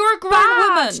also, like, you're a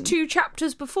grown woman. 2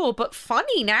 chapters before, but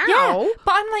funny now. Yeah,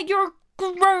 but I'm like, you're a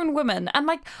grown woman, and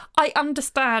like, I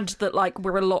understand that like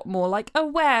we're a lot more like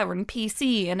aware and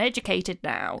PC and educated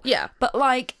now. Yeah, but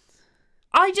like,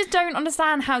 I just don't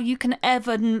understand how you can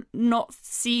ever not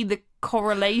see the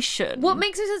correlation. What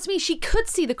makes sense to me, she could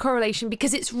see the correlation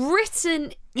because it's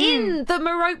written in the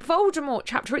Merope Voldemort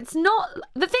chapter. It's not...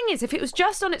 The thing is, if it was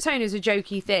just on its own as a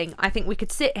jokey thing, I think we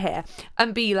could sit here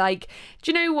and be like,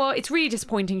 do you know what? It's really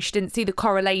disappointing she didn't see the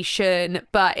correlation,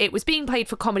 but it was being played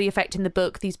for comedy effect in the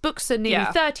book. These books are nearly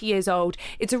 30 years old.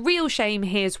 It's a real shame.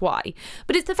 Here's why.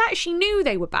 But it's the fact she knew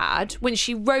they were bad when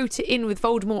she wrote it in with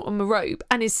Voldemort and Merope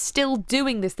and is still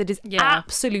doing this that is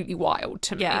absolutely wild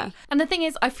to me. Yeah. And the thing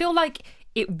is, I feel like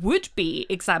it would be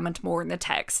examined more in the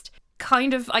text.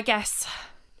 Kind of, I guess...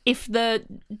 if the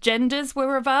genders were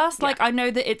reversed. Like, I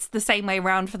know that it's the same way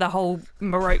around for the whole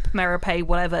Merope, Merope,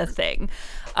 whatever thing.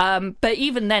 But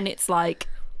even then, it's like,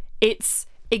 it's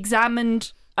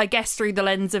examined, I guess, through the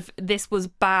lens of this was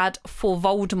bad for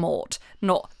Voldemort,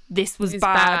 not this was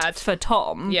bad for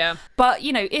Tom. Yeah. But,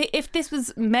 you know, if this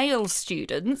was male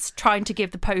students trying to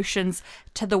give the potions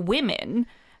to the women,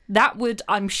 that would,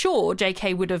 I'm sure,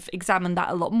 JK would have examined that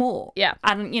a lot more. Yeah.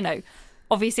 And, you know,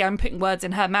 obviously I'm putting words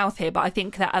in her mouth here, but I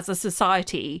think that as a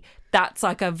society, that's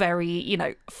like a very, you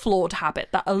know, flawed habit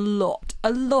that a lot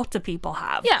of people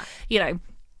have. Yeah. You know,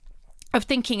 of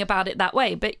thinking about it that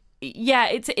way. But yeah,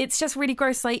 it's just really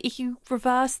gross. Like, if you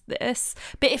reverse this,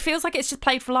 but it feels like it's just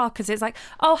played for laughs, because it's like,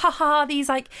 oh, haha, these,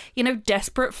 like, you know,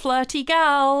 desperate flirty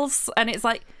gals, and it's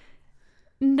like,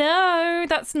 no,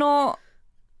 that's not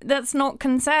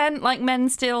consent. Like,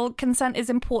 consent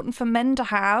is important for men to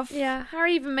have. Yeah,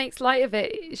 Harry even makes light of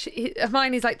it.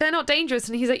 Hermione's like, they're not dangerous,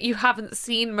 and he's like, you haven't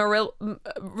seen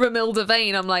Romilda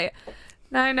Vane. I'm like,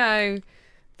 no.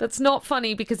 That's not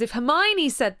funny, because if Hermione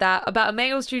said that about a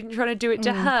male student trying to do it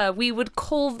to her, we would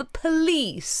call the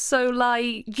police. So,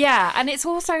 like... Yeah, and it's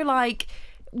also, like,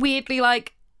 weirdly,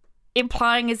 like,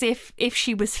 implying as if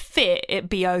she was fit, it'd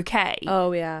be okay.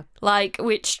 Oh, yeah. Like,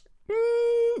 which...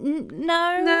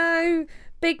 no. No.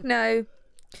 Big no.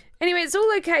 Anyway, it's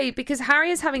all okay, because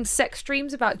Harry is having sex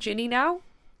dreams about Ginny now.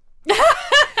 Fully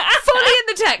in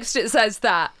the text it says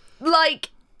that.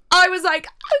 Like... I was like,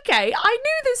 okay, I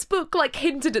knew this book, like,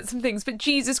 hinted at some things, but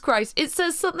Jesus Christ, it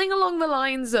says something along the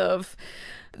lines of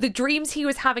the dreams he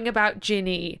was having about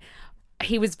Ginny.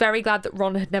 He was very glad that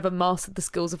Ron had never mastered the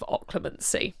skills of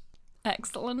occlumency.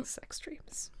 Excellent. Sex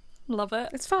dreams. Love it.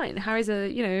 It's fine. Harry's a,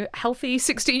 you know, healthy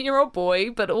 16-year-old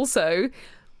boy, but also,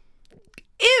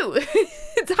 ew,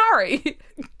 it's Harry.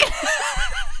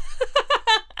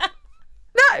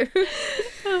 No.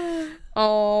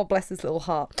 Oh, bless his little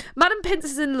heart. Madam Pince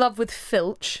is in love with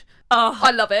Filch. Oh,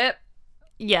 I love it.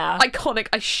 Yeah. Iconic.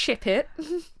 I ship it.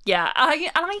 Yeah.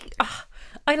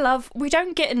 I love, we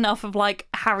don't get enough of, like,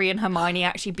 Harry and Hermione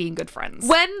actually being good friends.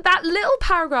 When that little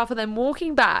paragraph of them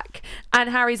walking back, and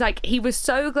Harry's like, he was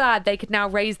so glad they could now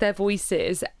raise their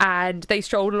voices, and they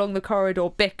strolled along the corridor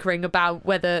bickering about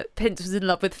whether Pince was in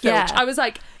love with Filch. Yeah. I was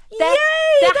like, they're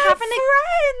having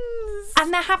friends.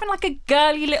 And they're having, like, a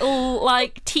girly little,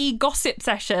 like, tea gossip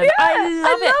session. Yeah, I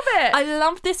love it. it. I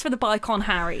love this for the Bicon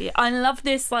Harry. I love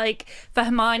this, like, for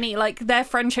Hermione, like, their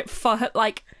friendship, for,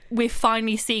 like, we're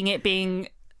finally seeing it being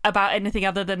about anything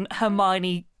other than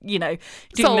Hermione, you know,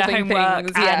 doing Solving their homework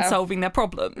things, yeah. and solving their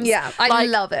problems. Yeah, I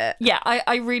love it. Yeah,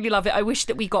 I really love it. I wish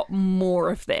that we got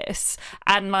more of this.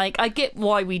 And, like, I get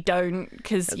why we don't,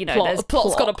 because, you know, there's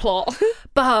plot's got a plot.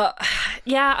 But,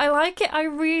 yeah, I like it.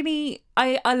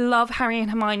 I love Harry and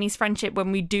Hermione's friendship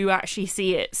when we do actually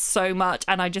see it so much,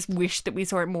 and I just wish that we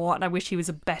saw it more, and I wish he was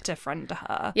a better friend to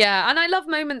her. Yeah, and I love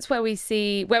moments where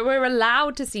we're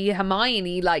allowed to see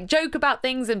Hermione, like, joke about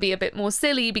things and be a bit more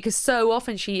silly, because so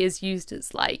often she is used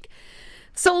as, like,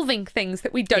 solving things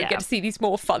that we don't get to see these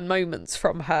more fun moments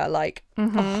from her. Like,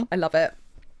 oh, I love it.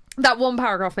 That one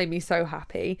paragraph made me so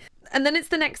happy. And then it's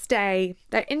the next day.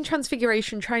 They're in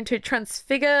Transfiguration trying to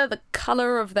transfigure the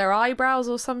colour of their eyebrows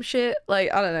or some shit.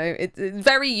 Like, I don't know. It's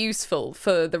very useful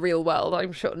for the real world,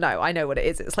 I'm sure. No, I know what it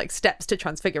is. It's like steps to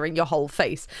transfiguring your whole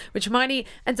face, which Hermione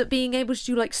ends up being able to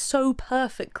do, like, so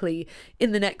perfectly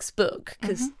in the next book,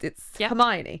 because it's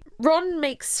Hermione. Ron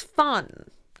makes fun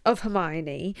of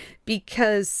Hermione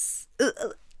because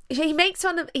he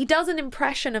does an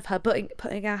impression of her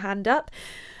putting her hand up.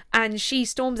 And she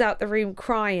storms out the room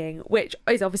crying, which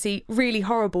is obviously really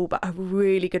horrible, but a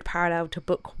really good parallel to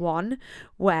book 1,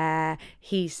 where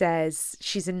he says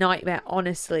she's a nightmare,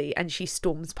 honestly, and she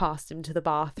storms past him to the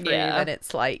bathroom. And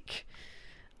it's like,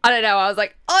 I don't know, I was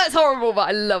like, oh, it's horrible, but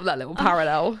I love that little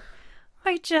parallel.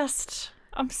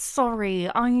 I'm sorry.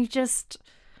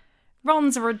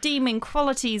 Ron's redeeming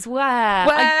qualities where?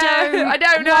 I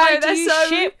don't know. Why do you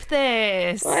ship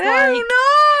this? I don't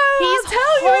know. He's I'll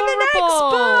tell you in the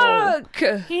next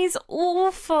book. He's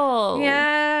awful.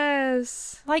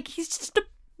 Yes. Like, he's just a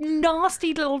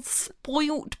nasty little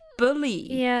spoilt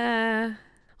bully. Yeah.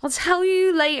 I'll tell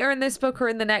you later in this book or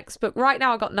in the next book. Right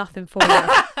now, I got nothing for you.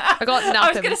 I got nothing. I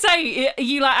was going to say, are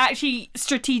you, like, actually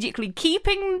strategically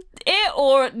keeping it,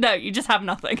 or no, you just have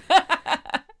nothing?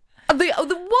 The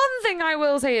one thing I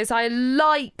will say is I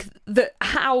like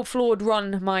how flawed Ron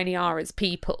and Hermione are as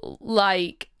people.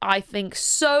 Like, I think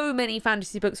so many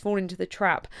fantasy books fall into the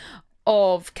trap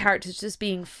of characters just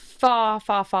being far,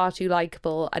 far, far too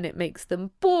likeable, and it makes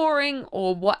them boring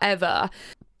or whatever.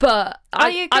 But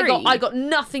I agree. I got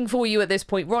nothing for you at this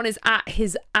point. Ron is at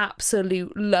his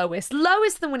absolute lowest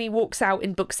than when he walks out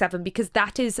in book 7, because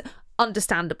that is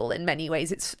understandable in many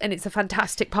ways. It's a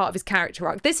fantastic part of his character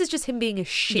arc. This is just him being a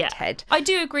shithead. Yeah. I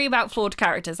do agree about flawed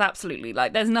characters, absolutely.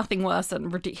 Like, there's nothing worse than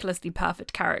ridiculously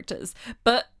perfect characters,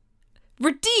 but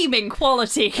redeeming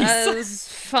qualities.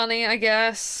 That's funny, I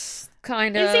guess.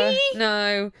 Kind of. Is he?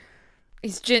 No,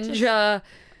 he's ginger.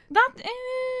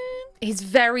 He's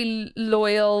very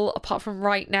loyal, apart from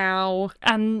right now.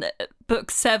 And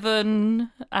book 7,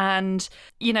 and,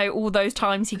 you know, all those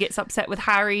times he gets upset with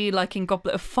Harry, like in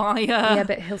Goblet of Fire. Yeah,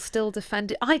 but he'll still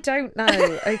defend it. I don't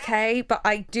know, okay? But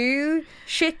I do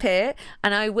ship it,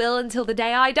 and I will until the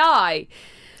day I die.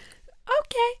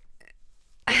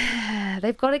 Okay.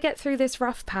 They've got to get through this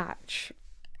rough patch.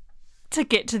 To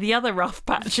get to the other rough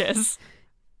patches.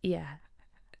 Yeah.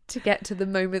 To get to the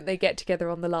moment they get together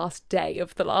on the last day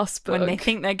of the last book. When they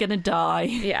think they're going to die.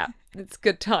 Yeah, it's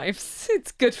good times.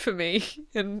 It's good for me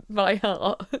and my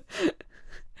heart.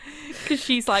 Because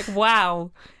she's like,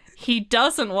 wow, he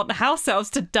doesn't want the house elves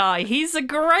to die. He's a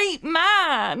great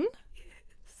man.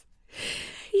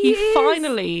 He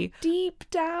finally... Deep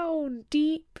down.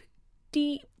 Deep.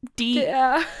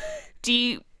 Yeah.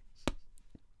 Deep.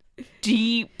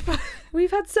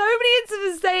 We've had so many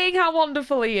instances saying how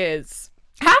wonderful he is.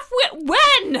 Have we?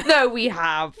 When? No, we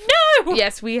have. No!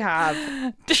 Yes, we have.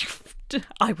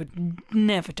 I would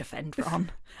never defend Ron.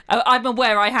 I'm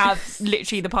aware I have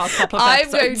literally the past couple of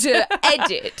episodes. I'm going to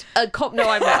edit a cop. No,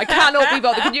 I'm not. I cannot be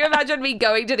bothered. Can you imagine me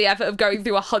going to the effort of going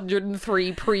through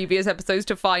 103 previous episodes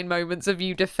to find moments of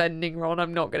you defending Ron?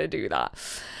 I'm not going to do that.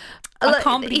 I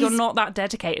can't believe you're not that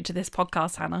dedicated to this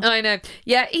podcast, Hannah. I know.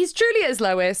 Yeah, he's truly at his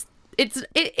lowest. It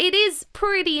is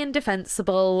pretty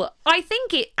indefensible. I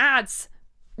think it adds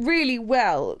really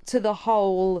well to the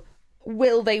whole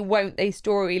will they, won't they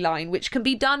storyline, which can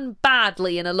be done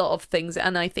badly in a lot of things,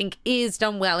 and I think is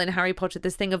done well in Harry Potter.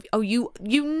 This thing of, oh, you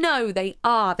know they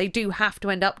do have to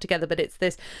end up together, but it's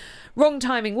this wrong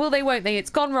timing, will they, won't they,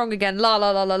 it's gone wrong again, la la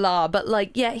la la la. But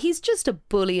like, yeah, he's just a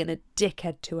bully and a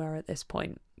dickhead to her at this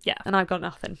point. Yeah. And I've got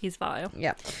nothing. He's vile.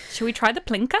 Yeah. Shall we try the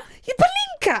Plinker? Yeah,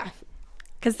 Plinker!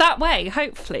 Because that way,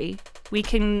 hopefully, we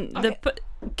can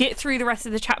get through the rest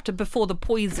of the chapter before the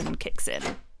poison kicks in.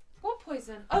 What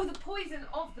poison? Oh, the poison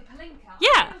of the Palinka.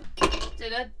 Yeah.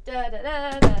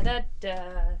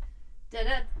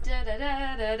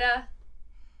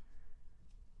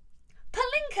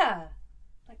 Palinka.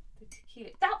 Like the tequila.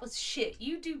 That was shit.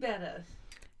 You do better.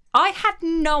 I had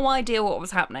no idea what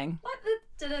was happening.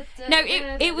 No,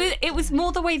 it was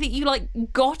more the way that you like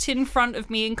got in front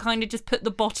of me and kind of just put the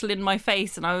bottle in my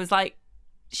face, and I was like,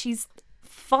 she's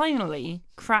finally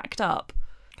cracked up.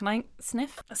 Can I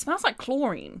sniff? It smells like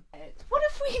chlorine. What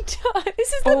have we done?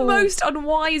 This is the most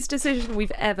unwise decision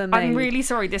we've ever made. I'm really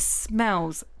sorry. This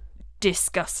smells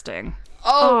disgusting.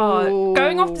 Oh.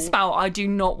 Going off the spout, I do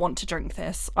not want to drink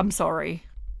this. I'm sorry.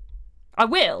 I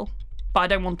will, but I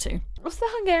don't want to. What's the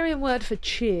Hungarian word for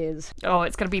cheers? Oh,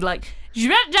 it's going to be like...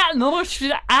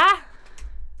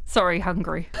 Sorry,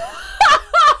 Hungary.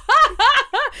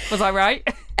 Was I right?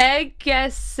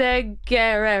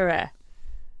 Eggesegerere.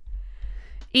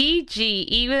 E-G,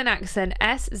 E with an accent,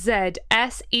 S-Z,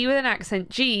 S-E with an accent,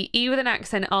 G, E with an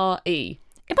accent, R-E.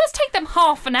 It must take them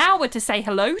half an hour to say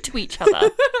hello to each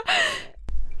other.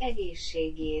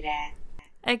 Egészségére.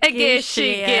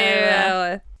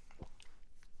 Egészségére.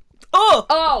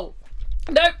 Oh!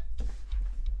 No!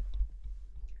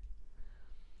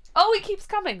 Oh, it keeps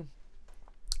coming.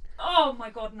 Oh my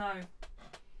god, no.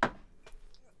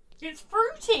 It's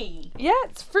fruity. Yeah,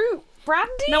 it's fruit.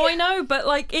 Brandy? No, I know, but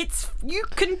like you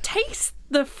can taste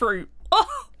the fruit.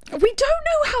 Oh! We don't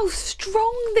know how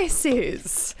strong this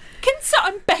is.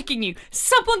 I'm begging you,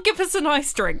 someone give us a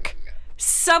nice drink.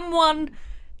 Someone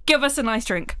give us a nice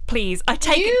drink, please. I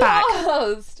take it back.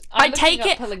 I take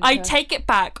it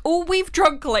back. All we've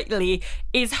drunk lately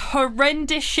is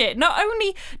horrendous shit.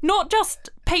 Not just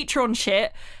Patreon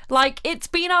shit. Like, it's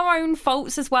been our own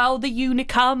faults as well. The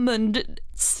Unicum and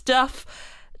stuff.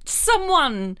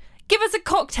 Someone give us a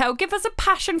cocktail. Give us a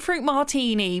passion fruit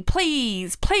martini.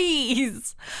 Please,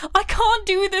 please. I can't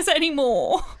do this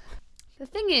anymore. The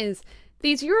thing is,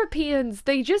 these Europeans,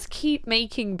 they just keep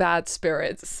making bad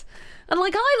spirits. And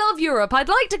like, I love Europe. I'd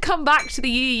like to come back to the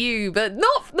EU, but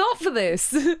not for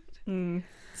this.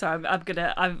 So I've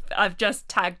just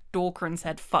tagged Dorker and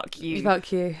said, fuck you.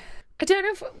 Fuck you. I don't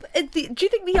know if... do you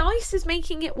think the ice is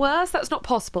making it worse? That's not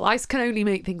possible. Ice can only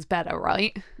make things better,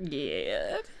 right?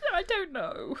 Yeah, I don't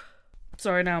know.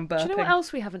 Sorry, now I'm burping. Do you know what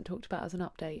else we haven't talked about as an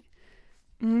update?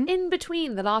 In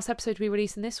between the last episode we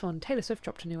released and this one, Taylor Swift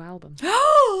dropped a new album.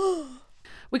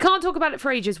 We can't talk about it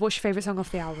for ages. What's your favourite song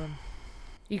off the album?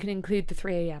 You can include the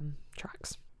 3 a.m.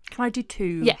 tracks. Can I do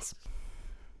 2? Yes.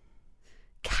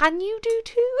 Can you do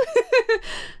 2?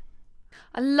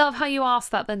 I love how you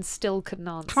asked that, then still couldn't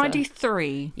answer. Can I do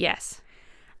 3? Yes.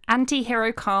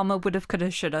 Anti-hero karma, woulda,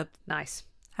 coulda, shoulda. Nice.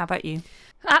 How about you?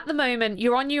 At the moment,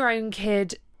 you're on your own,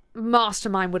 kid.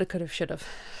 Mastermind, woulda, coulda, shoulda.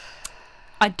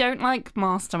 I don't like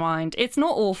Mastermind. It's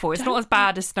not awful. It's not as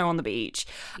bad as Snow on the Beach.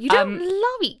 You don't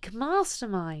like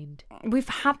Mastermind. We've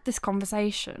had this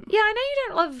conversation. Yeah, I know you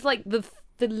don't love like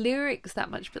the lyrics that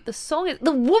much, but the song,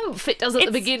 the woomph it does at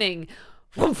the beginning.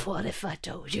 Woomph, what if I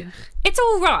told you? It's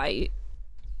all right.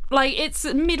 Like, it's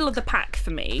middle of the pack for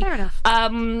me. Fair enough.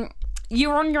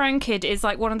 You're on Your Own, Kid is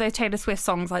like one of those Taylor Swift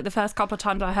songs. Like, the first couple of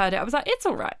times I heard it, I was like, it's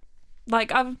all right.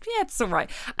 Like, yeah, it's all right.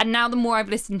 And now the more I've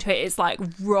listened to it, it's like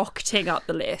rocketing up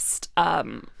the list.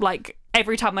 Like,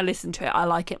 every time I listen to it, I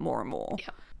like it more and more. Yeah.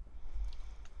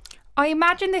 I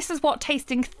imagine this is what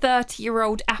tasting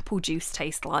 30-year-old apple juice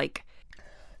tastes like.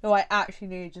 No, I actually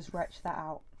need to just retch that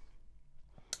out.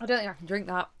 I don't think I can drink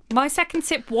that. My second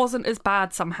sip wasn't as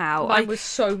bad somehow. Mine was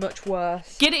so much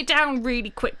worse. Get it down really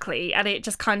quickly and it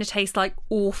just kind of tastes like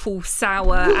awful,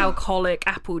 sour, alcoholic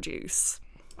apple juice.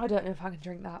 I don't know if I can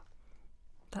drink that.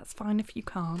 That's fine if you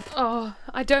can't. Oh,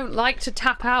 I don't like to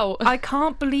tap out. I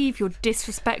can't believe you're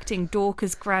disrespecting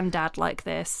Dorca's granddad like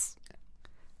this.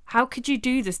 How could you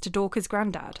do this to Dorca's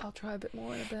granddad? I'll try a bit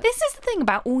more in a bit. This is the thing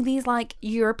about all these like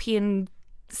European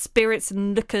spirits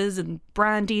and liquors and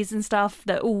brandies and stuff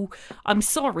that all, I'm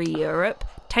sorry Europe,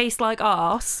 taste like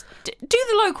arse. Do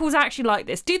the locals actually like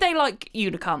this? Do they like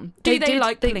Unicum? Do they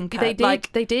like Plinka?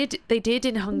 They did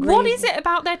in Hungary. What is it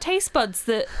about their taste buds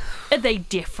that are they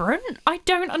different? I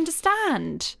don't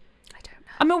understand. I don't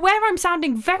know. I'm aware I'm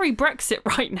sounding very Brexit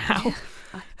right now.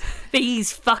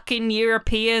 These fucking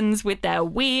Europeans with their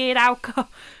weird alcohol.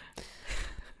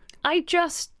 I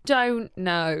just don't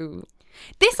know.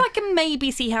 This I can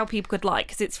maybe see how people could like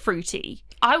because it's fruity.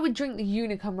 I would drink the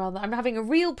Unicum rather. I'm having a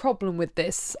real problem with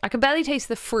this. I can barely taste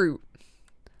the fruit.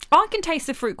 I can taste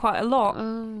the fruit quite a lot.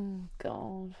 Oh,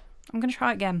 God. I'm going to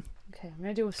try again. Okay, I'm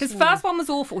going to do a because first one was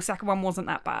awful, second one wasn't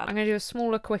that bad. I'm going to do a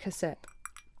smaller, quicker sip.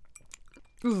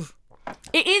 Ugh.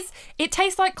 It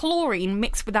tastes like chlorine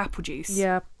mixed with apple juice.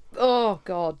 Yeah. Oh,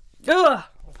 God. Ugh.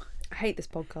 I hate this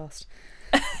podcast.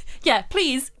 Yeah,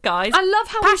 please, guys. I love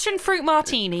how passion fruit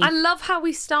martini. I love how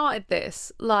we started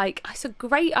this. Like, it's a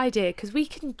great idea because we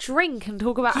can drink and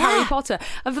talk about Harry Potter.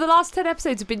 And for the last 10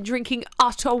 episodes, I've been drinking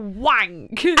utter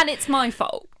wank. And it's my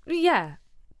fault. Yeah.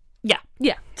 Yeah.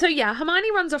 Yeah. So, yeah,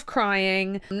 Hermione runs off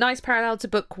crying. Nice parallel to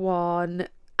book 1.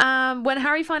 When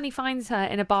Harry finally finds her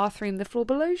in a bathroom, the floor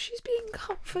below, she's being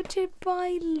comforted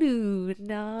by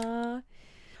Luna.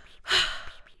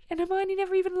 And Hermione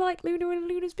never even liked Luna, and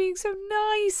Luna's being so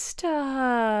nice to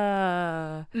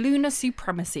her. Luna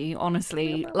supremacy,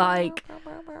 honestly. Like,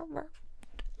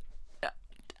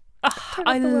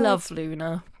 I love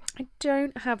Luna. I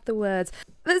don't have the words.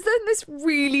 There's then this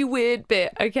really weird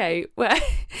bit, okay, where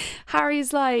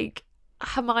Harry's like,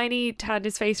 Hermione turned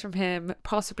his face from him,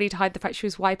 possibly to hide the fact she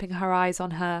was wiping her eyes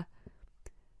on her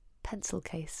pencil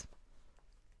case.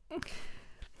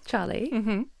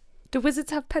 Charlie, do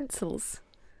wizards have pencils?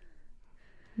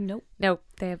 Nope. No,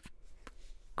 they have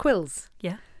quills.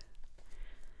 Yeah.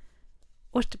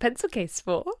 What's the pencil case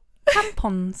for?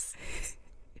 Tampons.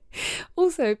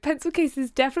 Also, pencil case is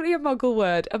definitely a muggle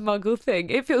word, a muggle thing.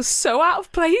 It feels so out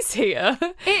of place here.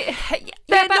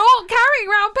 They're not carrying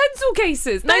around pencil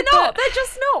cases. They're not. They're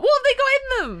just not. What have they got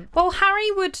in them? Well,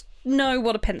 Harry would know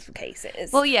what a pencil case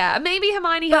is. Well, yeah, maybe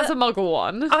Hermione has a muggle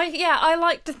one. I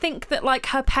like to think that like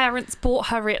her parents bought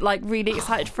her it like really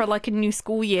excited for like a new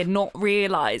school year, not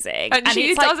realising. And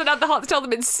she doesn't have the heart to tell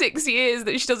them in 6 years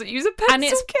that she doesn't use a pencil and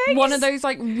it's case. One of those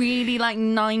like really like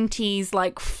 90s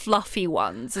like fluffy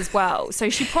ones as well. So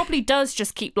she probably does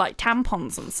just keep like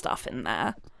tampons and stuff in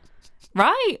there.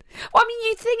 Right. Well, I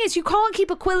mean, the thing is, you can't keep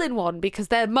a quill in one because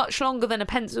they're much longer than a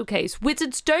pencil case.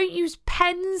 Wizards don't use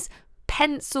pens,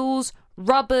 pencils,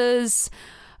 rubbers.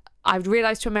 I've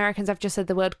realised to Americans I've just said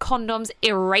the word condoms,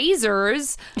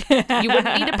 erasers. You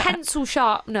wouldn't need a pencil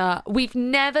sharpener. We've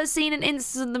never seen an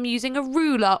instance of them using a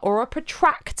ruler or a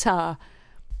protractor.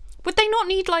 Would they not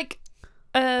need like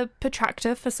a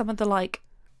protractor for some of the like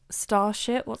star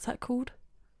shit? What's that called?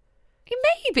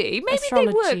 Maybe Astrology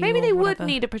they would. Maybe they would whatever.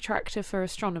 need a protractor for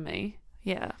astronomy.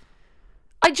 Yeah.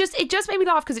 it just made me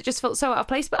laugh because it just felt so out of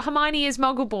place. But Hermione is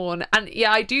Muggle-born, and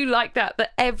yeah, I do like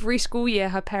that every school year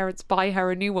her parents buy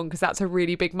her a new one because that's a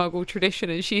really big Muggle tradition,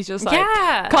 and she's just like,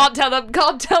 can't tell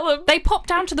them. They pop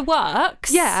down to the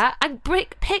works. Yeah, and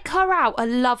pick her out a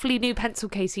lovely new pencil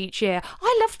case each year.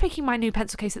 I loved picking my new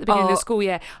pencil case at the beginning of the school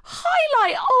year.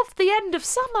 Highlight of the end of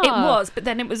summer. It was, but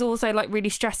then it was also like really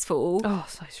stressful. Oh,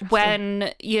 so stressful.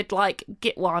 When you'd like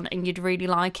get one and you'd really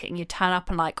like it, and you'd turn up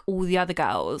and like all the other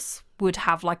girls would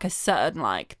have like a certain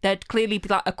like there'd clearly be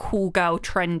like a cool girl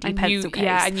trendy pencil case.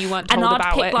 Yeah, and you weren't told about it.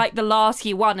 And I'd pick like the last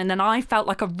year one, and then I felt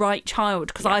like a right child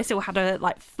because I still had a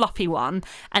like fluffy one,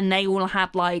 and they all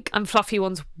had like and fluffy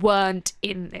ones weren't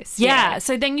in this. Yeah,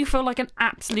 so then you feel like an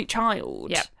absolute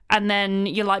child. Yeah, and then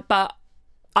you're like, but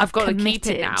I've got to keep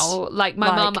it now. Like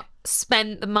my mum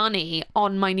spent the money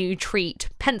on my new treat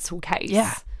pencil case.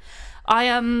 Yeah,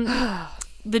 I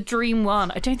the dream one.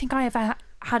 I don't think I ever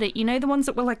had it. You know, the ones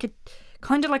that were like a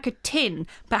kind of like a tin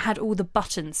but had all the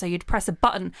buttons, so you'd press a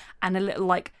button and a little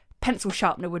like pencil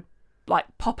sharpener would like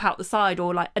pop out the side,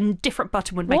 or like a different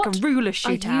button would make a ruler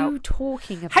shoot out. What are you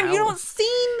talking about? Have you not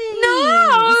seen these?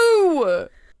 No!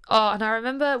 Oh, and I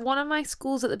remember one of my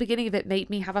schools at the beginning of it made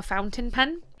me have a fountain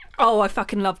pen. Oh, I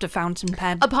fucking loved a fountain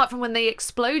pen. Apart from when they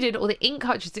exploded, or the ink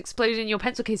cartridges exploded in your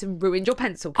pencil case and ruined your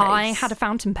pencil case. I had a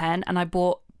fountain pen and I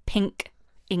bought pink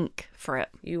ink for it.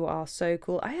 You are so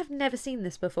cool. I have never seen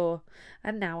this before,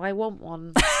 and now I want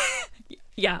one.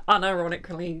 Yeah,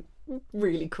 unironically,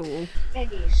 really cool.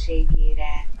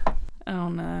 Oh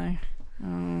no.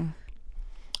 Oh.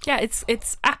 Yeah,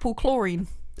 it's apple chlorine.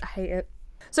 I hate it.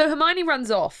 So Hermione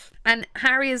runs off, and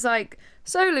Harry is like,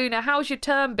 "So Luna, how's your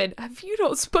term been? Have you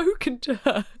not spoken to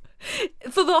her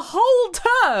for the whole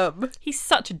term?" He's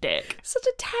such a dick. Such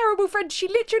a terrible friend. She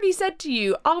literally said to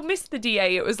you, "I'll miss the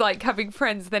DA." It was like having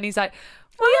friends. Then he's like,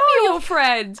 "We are your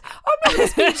friends. I'm not going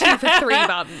to speak to you for 3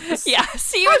 months." Yeah,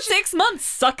 see you in 6 months,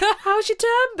 sucker. How's your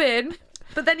term been?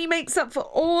 But then he makes up for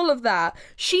all of that.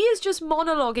 She is just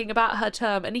monologuing about her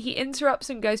term, and he interrupts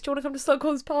and goes, "Do you want to come to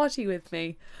Stockholm's party with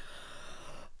me?"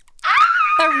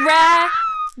 A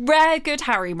rare good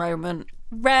Harry moment.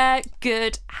 Rare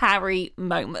good Harry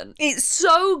moment. It's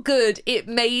so good. It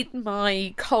made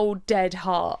my cold dead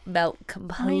heart melt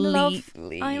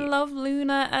completely. I love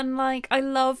Luna, and like I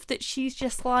love that she's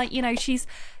just like, you know, she's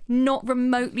not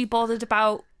remotely bothered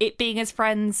about it being as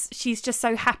friends. She's just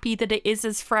so happy that it is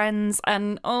as friends,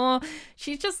 and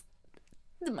she's just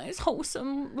the most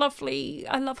wholesome, lovely.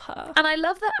 I love her. And I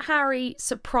love that Harry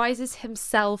surprises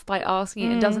himself by asking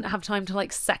it and doesn't have time to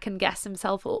like second guess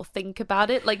himself or think about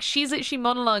it. Like she's literally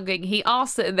monologuing. He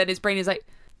asks it and then his brain is like,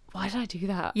 why did I do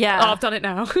that? Yeah. Oh, I've done it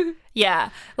now. Yeah.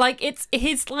 Like it's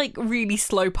his like really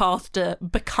slow path to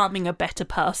becoming a better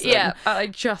person. Yeah. I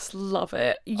just love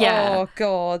it. Yeah. Oh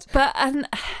God. But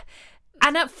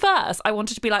and at first, I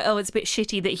wanted to be like, oh, it's a bit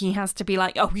shitty that he has to be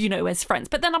like, oh, you know, as friends.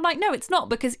 But then I'm like, no, it's not,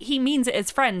 because he means it as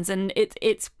friends, and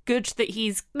it's good that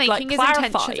he's making like his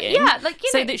clarifying, intentions. Yeah, like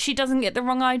so that she doesn't get the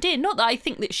wrong idea. Not that I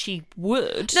think that she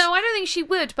would. No, I don't think she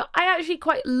would, but I actually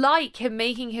quite like him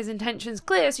making his intentions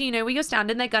clear. So you know where you're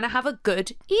standing, they're going to have a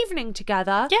good evening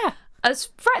together. Yeah. As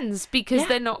friends, because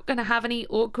they're not going to have any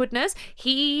awkwardness.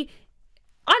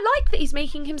 I like that he's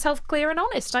making himself clear and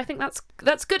honest. I think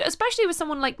that's good, especially with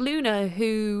someone like Luna,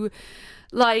 who,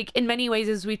 like, in many ways,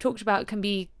 as we've talked about, can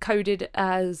be coded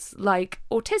as like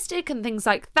autistic and things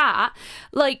like that.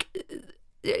 Like,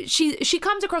 she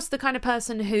comes across the kind of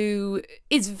person who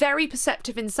is very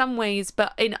perceptive in some ways,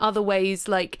 but in other ways,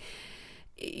 like,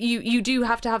 you do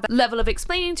have to have that level of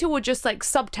explaining to, or just like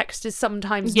subtext is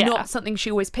sometimes not something she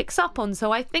always picks up on.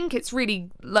 So I think it's really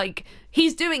like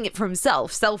he's doing it for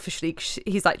himself selfishly.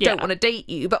 He's like, don't want to date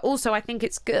you, but also I think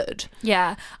it's good.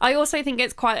 Yeah, I also think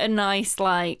it's quite a nice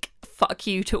like fuck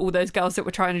you to all those girls that were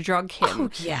trying to drug him. Oh,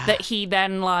 yeah. That he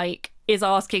then like is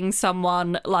asking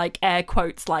someone like air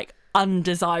quotes like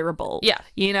undesirable. Yeah,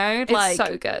 you know, it's like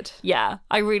so good. Yeah,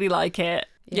 I really like it.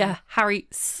 Yeah, Harry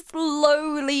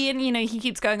slowly, and you know, he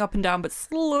keeps going up and down, but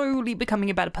slowly becoming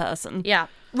a better person. Yeah.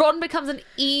 Ron becomes an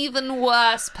even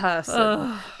worse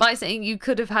person by saying you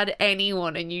could have had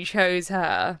anyone and you chose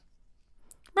her.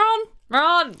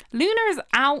 Ron! Luna is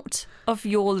out of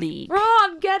your league.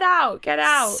 Ron, get out! Get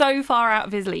out! So far out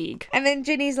of his league. And then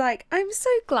Ginny's like, I'm so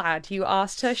glad you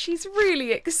asked her. She's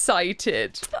really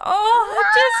excited. Oh, it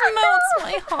just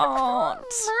melts my heart.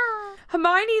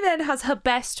 Hermione then has her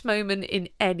best moment in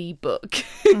any book.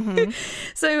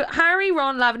 So Harry,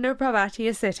 Ron, Lavender, and Parvati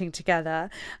are sitting together,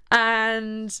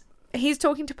 and he's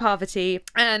talking to Parvati,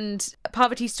 and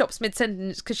Parvati stops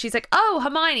mid-sentence because she's like, oh,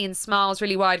 Hermione, and smiles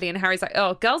really widely, and Harry's like,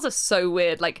 oh, girls are so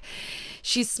weird. Like,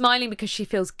 she's smiling because she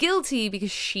feels guilty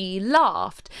because she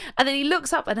laughed. And then he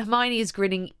looks up and Hermione is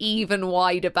grinning even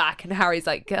wider back, and Harry's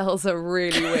like, girls are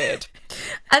really weird.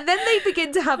 And then they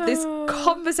begin to have this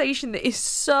conversation that is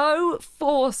so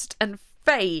forced and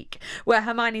fake, where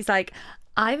Hermione's like,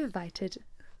 I've invited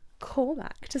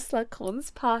Cormac to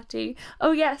Slughorn's party.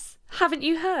 Oh yes, haven't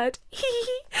you heard?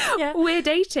 Yeah. We're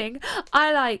dating.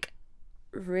 I like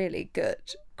really good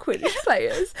Quidditch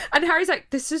players. And Harry's like,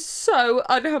 this is so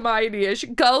un-Hermione-ish.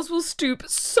 Girls will stoop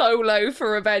so low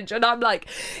for revenge. And I'm like,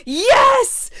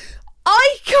 yes!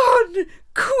 Icon!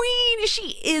 Queen!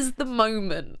 She is the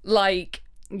moment. Like,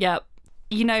 Yep.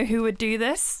 You know who would do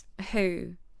this?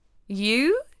 who?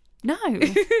 You? No.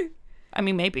 I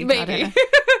mean, maybe. I don't know.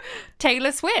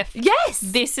 Taylor Swift. Yes!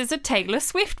 This is a Taylor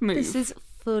Swift move. This is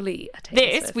fully a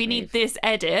Taylor Swift we move. need this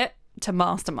edit to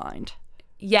Mastermind.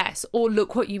 Yes, or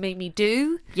look what you made me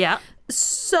do. Yeah.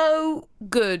 So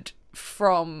good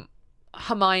from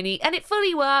Hermione, and it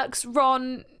fully works.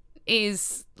 Ron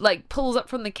is like, pulls up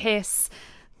from the kiss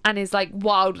and is like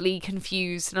wildly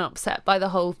confused and upset by the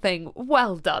whole thing.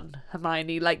 Well done,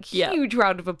 Hermione. Like, Yeah. huge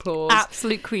round of applause.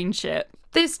 Absolute queenship.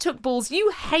 This took balls.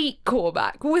 You hate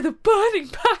Cormac with a burning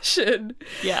passion.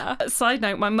 Yeah. Side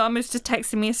note, my mum is just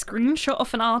texting me a screenshot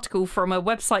of an article from a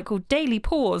website called Daily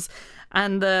Paws.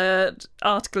 And the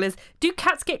article is, do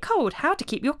cats get cold? How to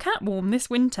keep your cat warm this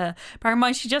winter. Bear in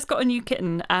mind, she just got a new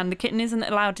kitten, and the kitten isn't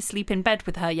allowed to sleep in bed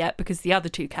with her yet because the other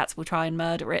two cats will try and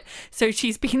murder it. So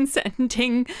she's been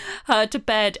sending her to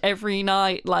bed every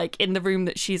night, like in the room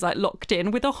that she's like locked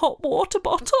in, with a hot water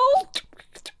bottle.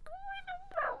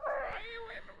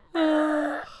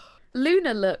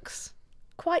 Luna looks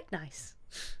quite nice.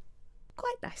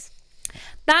 Quite nice.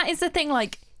 That is the thing,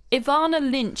 like, Ivana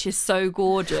Lynch is so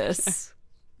gorgeous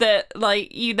that,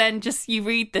 like, you then just, you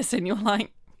read this and you're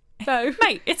like, No.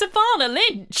 mate, it's Ivana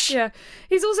Lynch. Yeah.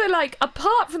 He's also like,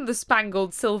 apart from the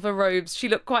spangled silver robes, she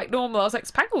looked quite normal. I was like,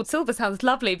 spangled silver sounds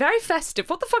lovely. Very festive.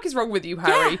 What the fuck is wrong with you,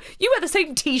 Harry? Yeah. You wear the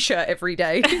same t-shirt every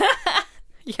day.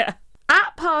 Yeah.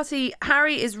 At party,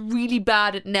 Harry is really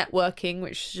bad at networking,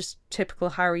 which is just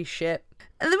typical Harry shit.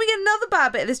 And then we get another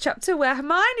bad bit of this chapter where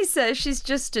Hermione says she's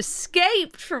just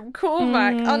escaped from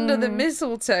Cormac under the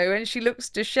mistletoe and she looks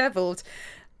dishevelled.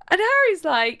 And Harry's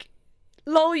like,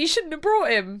 lol, you shouldn't have brought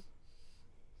him.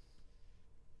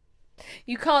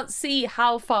 You can't see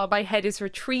how far my head is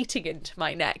retreating into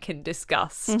my neck in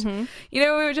disgust. You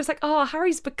know, we were just like, oh,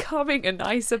 Harry's becoming a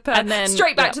nicer person. And then-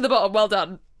 straight back yeah. to the bottom. Well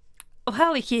done.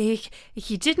 Well, if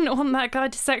you didn't want that guy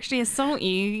to sexually assault you,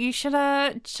 you should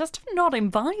just have not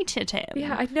invited him.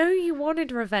 Yeah, I know you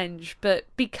wanted revenge, but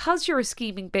because you're a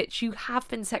scheming bitch, you have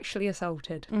been sexually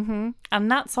assaulted.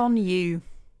 And that's on you.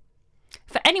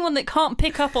 For anyone that can't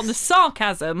pick up on the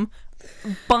sarcasm,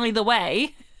 by the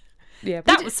way, Yeah,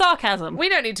 that was sarcasm. we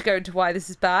don't need to go into why this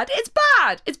is bad. It's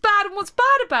bad. It's bad, and what's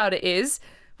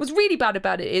really bad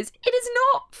about it is, it is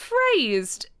not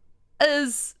phrased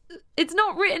as, it's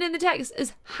not written in the text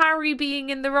as Harry being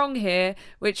in the wrong here,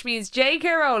 which means J.K.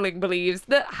 Rowling believes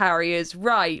that Harry is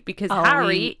right because Are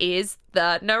Harry is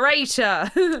the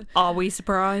narrator. Are we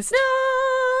surprised? No.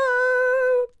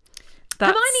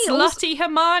 That Hermione slutty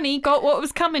Hermione got what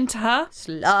was coming to her.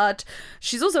 Slut.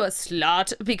 She's also a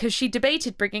slut because she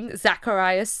debated bringing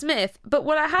Zachariah Smith. But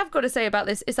what I have got to say about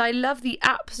this is I love the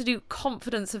absolute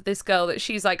confidence of this girl that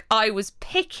she's like, I was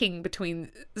picking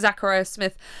between Zachariah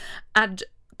Smith and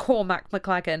Cormac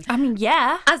McLaggen. I mean,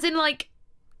 yeah. As in, like,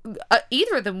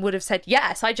 either of them would have said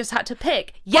yes. I just had to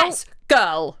pick. Yes,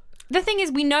 girl. The thing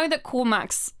is, we know that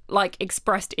Cormac's, like,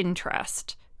 expressed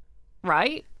interest,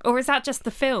 right? Or is that just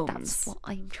the films? That's what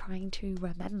I'm trying to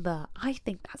remember. I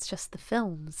think that's just the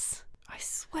films. I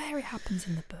swear it happens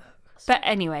in the book. But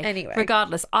anyway, Anyway.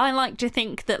 regardless, I like to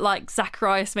think that, like,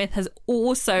 Zachariah Smith has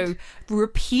also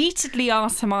repeatedly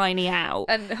asked Hermione out.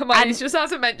 And Hermione just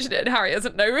hasn't mentioned it and Harry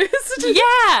hasn't noticed.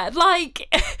 Yeah, like...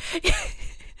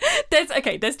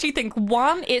 There's two things.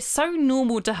 One, it's so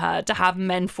normal to her to have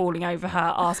men falling over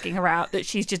her, asking her out, that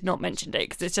she's just not mentioned it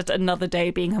because it's just another day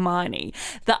being Hermione.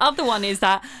 The other one is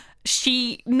that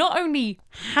she not only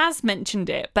has mentioned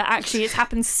it, but actually it's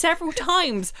happened several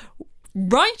times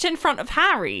right in front of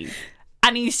Harry.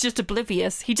 And he's just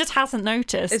oblivious. He just hasn't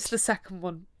noticed. It's the second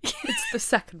one. It's the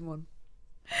second one.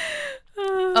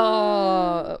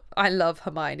 Oh, I love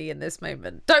Hermione in this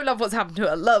moment. Don't love what's happened to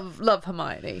her. Love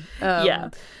Hermione. Yeah,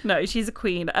 no, she's a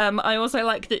queen. I also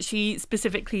like that she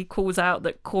specifically calls out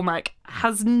that Cormac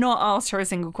has not asked her a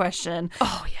single question.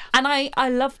 Oh, yeah. And I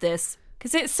love this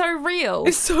because it's so real.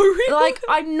 It's so real. Like,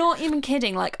 I'm not even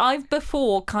kidding. Like, I've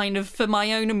before kind of, for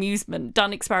my own amusement,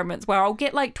 done experiments where I'll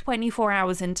get like 24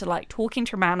 hours into like talking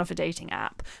to a man off a dating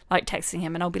app, like texting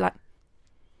him, and I'll be like,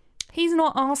 he's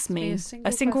not asked me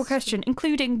a single question,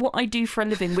 including what I do for a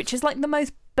living, which is like the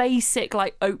most basic,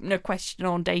 like, opener question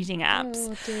on dating apps.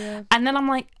 Oh, dear. And then I'm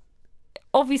like,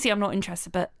 obviously I'm not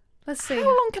interested, but Let's see. how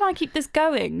long can I keep this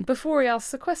going? Before he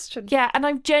asks the question. Yeah, and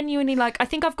I've genuinely, like, I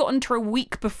think I've gotten to a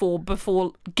week before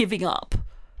giving up.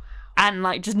 And,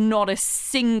 like, just not a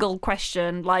single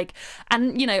question. Like,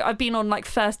 and, you know, I've been on, like,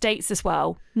 first dates as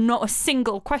well. Not a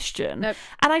single question. Nope.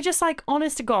 And I just, like,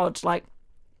 honest to God, like,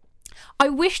 I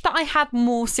wish that I had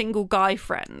more single guy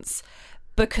friends,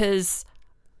 because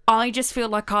I just feel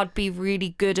like I'd be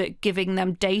really good at giving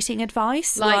them dating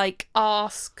advice. Like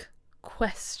ask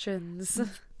questions.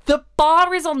 The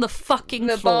bar is on the fucking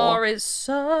The floor. bar is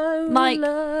so Like,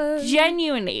 low.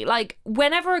 genuinely, like,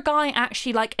 whenever a guy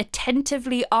actually, like,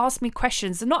 attentively asks me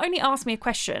questions, and not only asks me a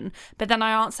question, but then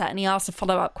I answer and he asks a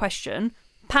follow-up question,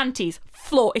 panties,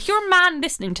 floor. If you're a man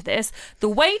listening to this, the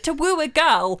way to woo a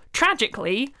girl,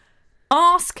 tragically,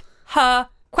 ask her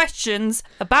questions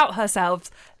about herself,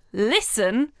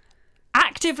 listen,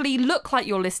 actively look like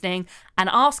you're listening, and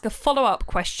ask a follow-up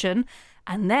question.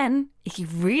 And then, if you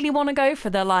really want to go for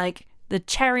the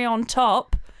cherry on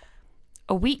top,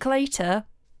 a week later,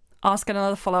 ask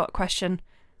another follow-up question.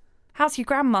 How's your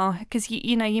grandma? Because,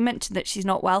 you know, you mentioned that she's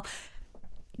not well.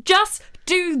 Just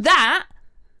do that,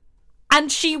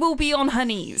 and she will be on her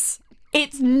knees.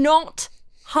 It's not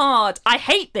hard. I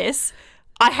hate this.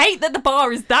 I hate that the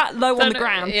bar is that low on the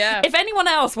ground. Yeah. If anyone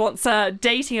else wants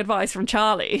dating advice from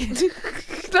Charlie...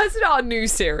 That's our new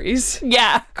series.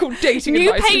 Yeah. Called Dating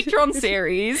New Advice. Patreon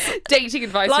series. Dating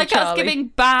advice Like with us Charlie. giving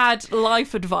bad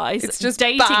life advice. It's just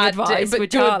dating bad advice but with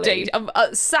good Charlie.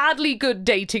 sadly good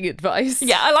dating advice.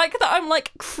 Yeah, I like that I'm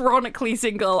like chronically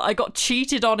single. I got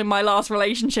cheated on in my last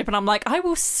relationship and I'm like, I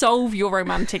will solve your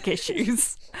romantic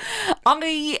issues.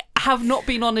 I have not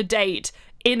been on a date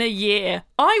in a year.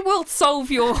 I will solve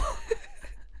your...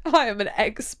 I am an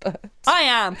expert. I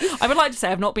am. I would like to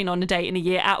say I've not been on a date in a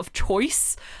year out of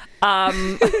choice.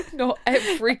 Not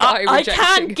every guy I rejecting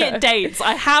can her. get dates.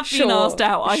 I have been asked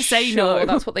out. I say no.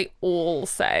 That's what they all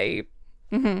say.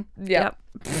 Mm-hmm. Yeah.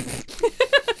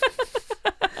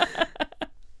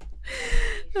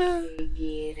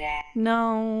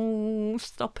 No,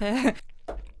 stop it.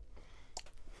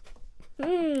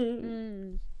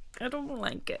 I don't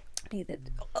like it.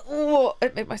 Oh,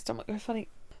 it made my stomach go funny.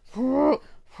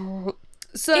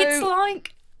 So It's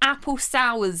like apple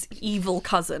sour's evil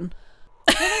cousin.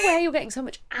 I don't know where you're getting so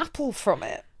much apple from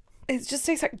it. It just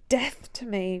tastes like death to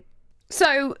me.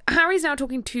 So Harry's now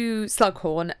talking to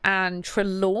Slughorn and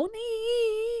Trelawney.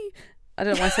 I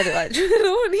don't know why I said it like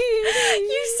Trelawney.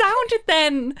 You sounded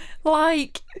then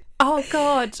like, oh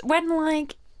God, when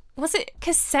like, was it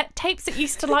cassette tapes that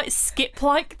used to like skip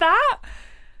like that?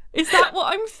 Is that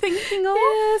what I'm thinking of?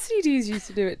 Yeah, CDs used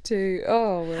to do it too.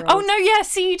 Oh, we're Oh no, yeah,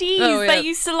 CDs. Oh, yeah. They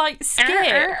used to like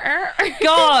skip.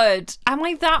 God, am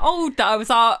I that old that I was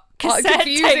cassette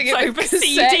tapes over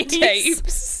cassette CDs?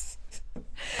 tapes.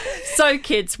 So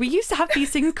kids, we used to have these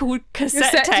things called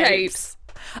cassette tapes.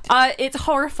 It's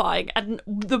horrifying, and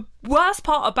the worst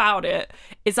part about it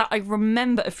is that I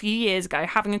remember a few years ago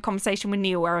having a conversation with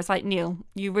Neil where I was like, Neil,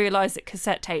 you realise that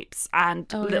cassette tapes and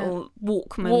little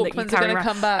Walkman that you Walkmans carry are gonna around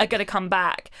come back. are going to come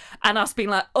back, and us being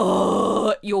like,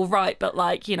 oh, you're right, but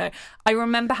like, you know, I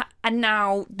remember, and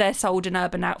now they're sold in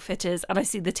Urban Outfitters, and I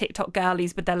see the TikTok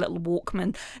girlies with their little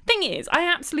Walkman. Thing is, I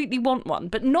absolutely want one,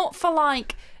 but not for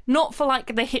the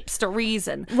hipster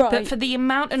reason, but for the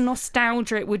amount of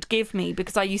nostalgia it would give me,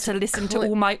 because I used to listen to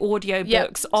all my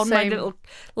audiobooks on my little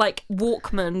like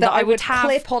Walkman that I would have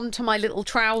clip onto my little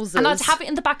trousers. and I'd have it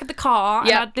in the back of the car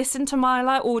and I'd listen to my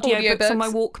like audiobooks on my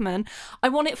Audiobooks. Walkman. I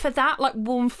want it for that like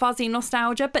warm fuzzy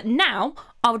nostalgia, but now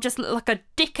I'll just look like a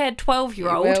dickhead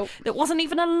 12-year-old will. that wasn't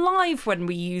even alive when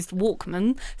we used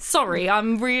Walkman. Sorry,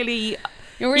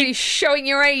 You're really showing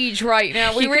your age right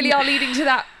now. We You really can- are leading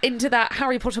into that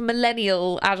Harry Potter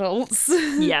millennial adults.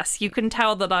 Yes, you can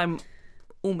tell that I'm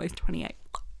almost 28.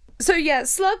 So yeah,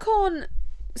 Slughorn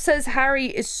says Harry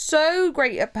is so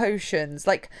great at potions,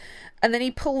 like, and then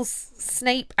he pulls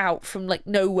Snape out from like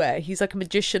nowhere. He's like a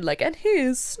magician, like, and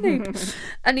here's Snape,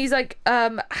 and he's like,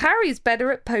 Harry's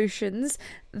better at potions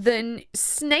than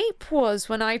Snape was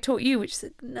when I taught you, which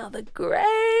is another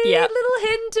great little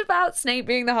hint about Snape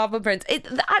being the Half-Blood Prince.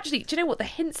 Actually, do you know what? The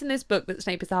hints in this book that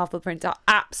Snape is the Half-Blood Prince are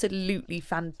absolutely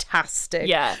fantastic.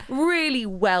 Yeah. Really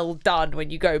well done when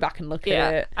you go back and look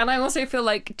at it. And I also feel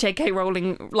like J.K.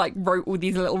 Rowling like wrote all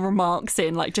these little remarks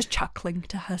in, like just chuckling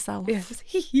to herself. Yes.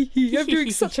 I'm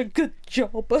doing such a good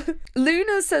job.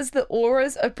 Luna says that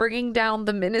auras are bringing down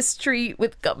the Ministry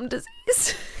with gum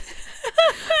disease.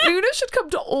 Luna should come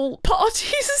to all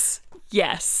parties.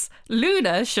 Yes.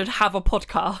 Luna should have a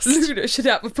podcast. Luna should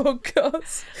have a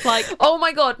podcast. Like, oh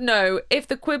my God, no. If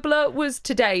the Quibbler was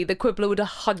today, the Quibbler would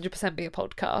 100% be a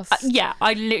podcast. Yeah,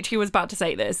 I literally was about to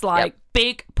say this. Like,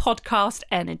 big podcast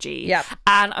energy. Yep.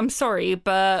 And I'm sorry,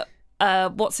 but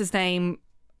what's his name?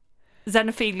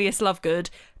 Xenophilius Lovegood,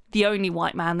 the only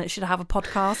white man that should have a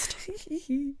podcast.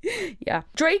 Yeah.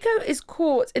 Draco is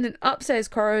caught in an upstairs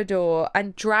corridor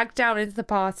and dragged down into the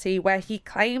party where he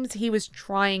claims he was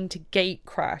trying to gate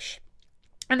crash.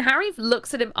 And Harry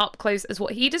looks at him up close as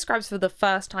what he describes for the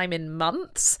first time in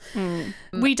months.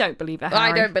 We don't believe it,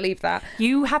 Harry. I don't believe that.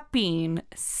 You have been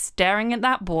staring at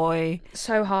that boy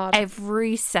so hard.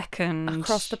 every second.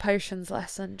 Across the potions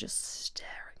lesson, just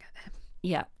staring at him.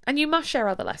 Yeah. And you must share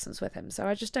other lessons with him, so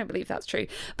I just don't believe that's true.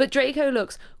 But Draco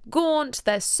looks gaunt,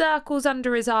 there's circles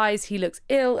under his eyes, he looks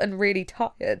ill and really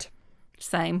tired.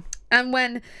 Same. And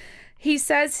when he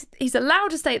says he's allowed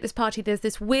to stay at this party, there's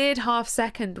this weird half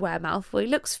second where Malfoy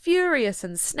looks furious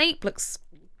and Snape looks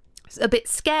a bit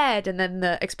scared, and then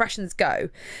the expressions go.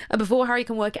 And before Harry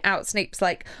can work it out, Snape's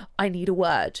like, I need a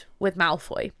word with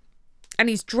Malfoy. And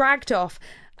he's dragged off.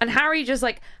 And Harry just,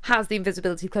 like, has the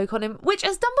invisibility cloak on him, which,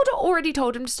 as Dumbledore already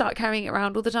told him to start carrying it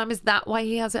around all the time, is that why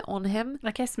he has it on him?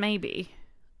 I guess maybe.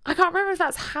 I can't remember if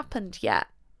that's happened yet.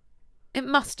 It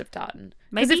must have done.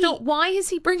 Maybe. Because if not, why is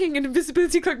he bringing an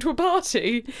invisibility cloak to a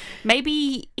party?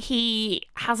 Maybe he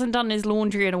hasn't done his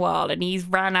laundry in a while and he's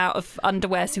ran out of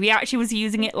underwear, so he actually was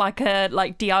using it like a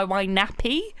DIY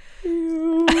nappy.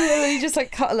 He just,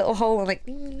 like, cut a little hole and, like,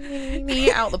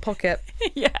 out the pocket.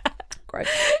 Yeah. Great.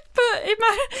 But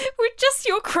would just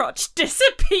your crotch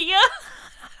disappear?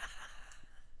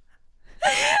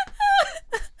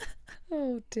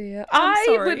 Oh dear. I'm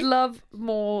sorry. I would love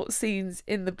more scenes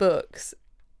in the books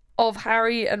of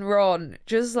Harry and Ron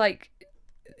just, like,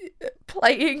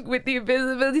 playing with the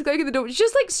invisibility cloak in the door. It's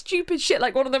just, like, stupid shit,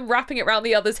 like one of them wrapping it around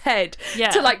the other's head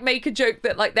to, like, make a joke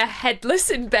that, like, they're headless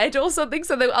in bed or something,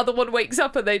 so the other one wakes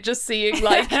up and they're just seeing,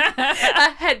 like,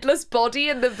 a headless body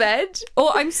in the bed.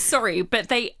 Or, I'm sorry, but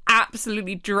they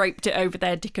absolutely draped it over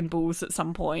their dick and balls at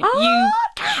some point. Oh,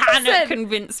 you 100%. cannot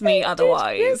convince me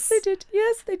otherwise. Yes, they did.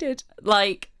 Yes, they did.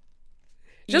 Like,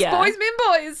 just boys being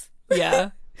boys. Yeah.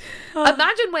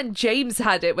 Imagine when James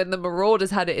had it, when the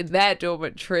Marauders had it in their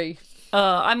dormitory.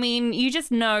 I mean, you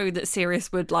just know that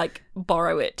Sirius would, like,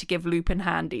 borrow it to give Lupin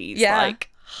handies. Yeah. Like,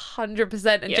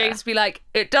 100%. And Yeah. James be like,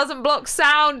 it doesn't block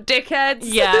sound, dickheads.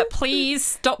 yeah, please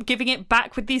stop giving it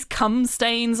back with these cum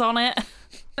stains on it.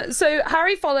 So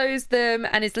Harry follows them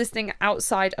and is listening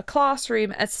outside a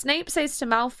classroom as Snape says to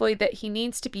Malfoy that he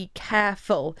needs to be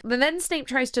careful. And then Snape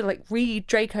tries to, like, read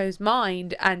Draco's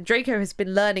mind, and Draco has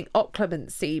been learning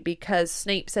occlumency because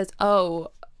Snape says, oh,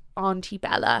 Auntie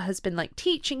Bella has been, like,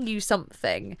 teaching you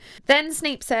something. Then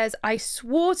Snape says, I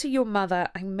swore to your mother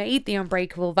I made the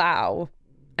unbreakable vow.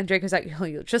 And Draco's like, oh,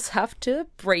 you'll just have to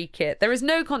break it. There is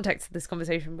no context to this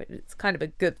conversation, but it's kind of a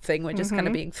good thing. We're just kind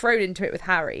of being thrown into it with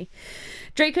Harry.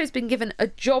 Draco's been given a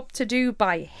job to do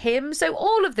by him. So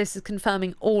all of this is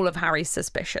confirming all of Harry's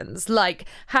suspicions. Like,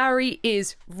 Harry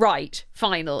is right,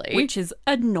 finally. Which is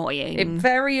annoying.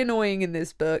 Very annoying in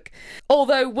this book.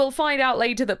 Although we'll find out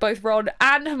later that both Ron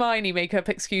and Hermione make up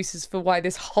excuses for why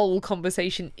this whole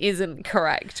conversation isn't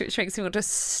correct, which makes me want to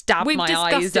stab We've my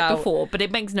discussed eyes it out. before, but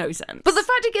it makes no sense. But the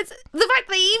fact that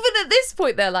even at this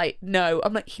point they're like, no.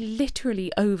 I'm like, he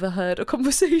literally overheard a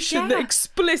conversation that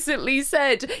explicitly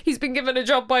said he's been given a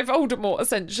job by Voldemort,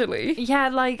 essentially. Yeah,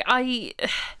 like,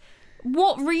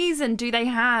 what reason do they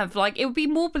have? Like, it would be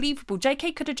more believable.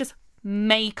 JK could have just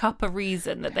make up a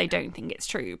reason that they don't think it's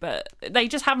true, but they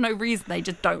just have no reason. They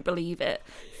just don't believe it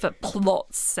for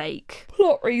plot's sake.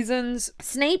 Plot reasons.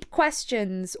 Snape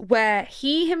questions where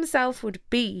he himself would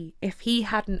be if he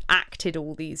hadn't acted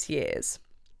all these years.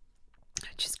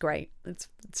 Which is great.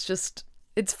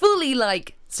 It's fully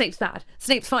like, Snape's bad.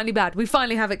 Snape's finally bad. We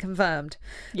finally have it confirmed.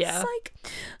 Yeah. Psych.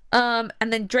 And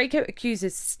then Draco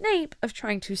accuses Snape of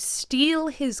trying to steal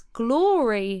his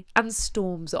glory and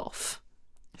storms off.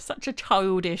 Such a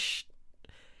childish...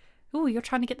 Oh, you're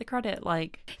trying to get the credit,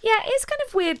 like... Yeah, it's kind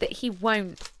of weird that he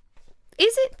won't...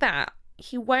 Is it that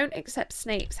he won't accept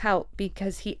Snape's help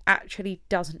because he actually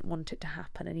doesn't want it to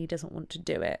happen and he doesn't want to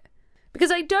do it.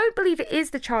 Because I don't believe it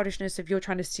is the childishness of you're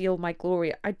trying to steal my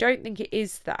glory. I don't think it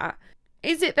is that.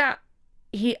 Is it that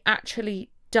he actually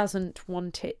doesn't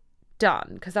want it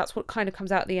done? Because that's what kind of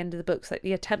comes out at the end of the books. Like,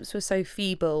 the attempts were so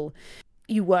feeble,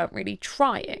 you weren't really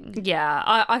trying. Yeah,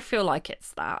 I feel like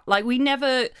it's that. Like, we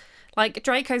never... Like,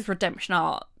 Draco's redemption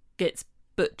arc gets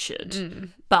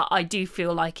butchered, but I do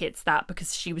feel like it's that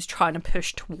because she was trying to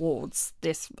push towards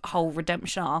this whole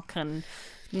redemption arc and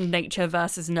nature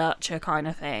versus nurture kind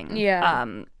of thing. Yeah.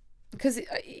 Because,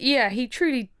 he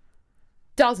truly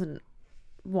doesn't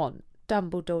want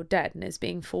Dumbledore dead and is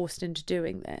being forced into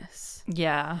doing this.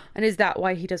 Yeah. And is that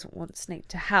why he doesn't want Snape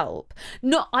to help?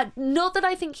 Not that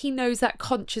I think he knows that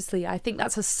consciously. I think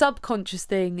that's a subconscious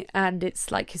thing, and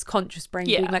it's like his conscious brain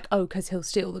being like, oh, because he'll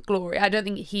steal the glory. I don't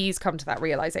think he's come to that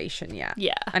realization yet.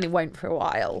 Yeah. And it won't for a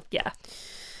while. Yeah.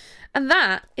 And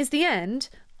that is the end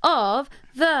of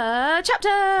the chapter.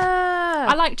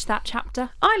 I liked that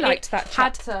chapter. I liked that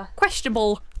chapter. Had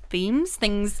questionable themes,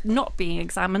 things not being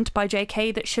examined by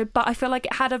JK that should, but I feel like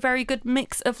it had a very good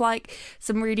mix of like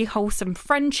some really wholesome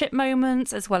friendship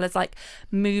moments as well as like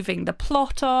moving the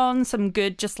plot on, some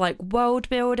good just like world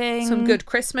building, Some good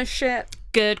Christmas shit.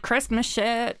 good Christmas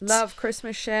shit. Love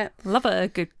Christmas shit. Love a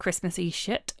good Christmassy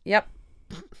shit. Yep.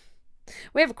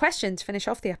 We have a question to finish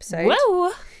off the episode.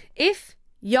 Whoa! If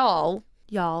Jarl,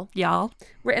 Y'all.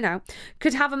 written out,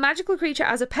 could have a magical creature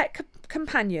as a pet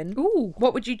companion, Ooh.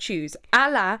 what would you choose? A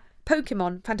la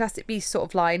Pokemon, Fantastic Beasts sort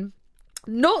of line.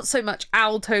 Not so much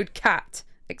owl, toad, cat,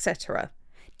 etc.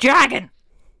 Dragon!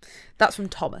 That's from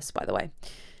Thomas, by the way.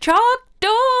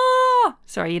 Trogdor!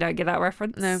 Sorry, you don't get that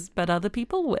reference. No. But other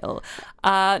people will. No,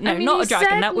 I mean, not you a dragon.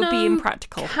 said That would be no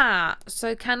impractical. Cat.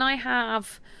 So can I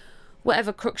have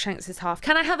whatever Crookshanks is half?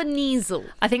 Can I have a Kneasel?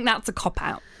 I think that's a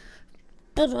cop-out.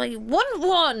 But I want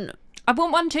one. I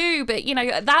want one too, but, you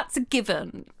know, that's a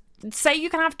given. Say you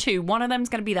can have two. One of them's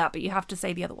going to be that, but you have to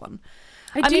say the other one.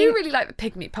 I do really like the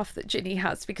pygmy puff that Ginny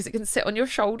has because it can sit on your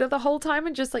shoulder the whole time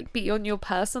and just like be on your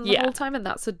person the whole time, and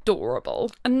that's adorable.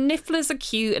 And Nifflers are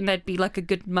cute and they'd be like a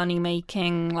good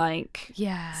money-making, like,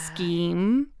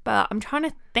 scheme. But I'm trying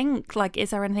to think, like, is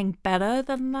there anything better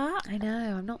than that? I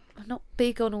know. I'm not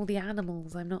big on all the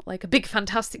animals. I'm not like a big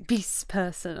Fantastic Beasts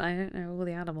person. I don't know all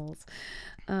the animals.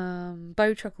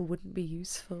 Bowtruckle wouldn't be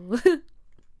useful.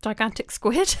 Gigantic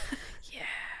squid? Yeah,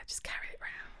 just carry it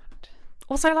around.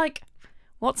 Also, like,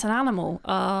 what's an animal?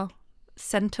 Are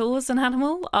centaurs an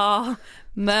animal? Are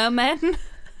mermen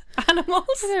animals?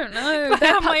 I don't know. I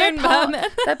have my own mermen.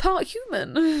 They're part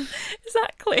human.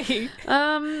 Exactly.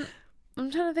 I'm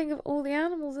trying to think of all the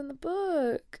animals in the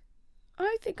book.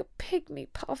 I think a pygmy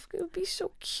puff would be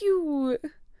so cute.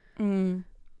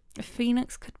 A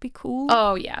phoenix could be cool.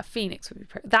 Oh yeah, Phoenix would be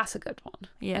pretty. That's a good one.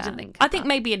 Yeah. I think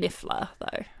maybe a Niffler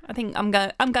though. I think I'm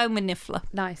going with Niffler.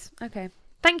 Nice. Okay.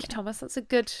 Thank you, Thomas. That's a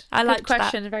good liked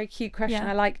question. that. A very cute question.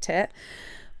 Yeah. I liked it.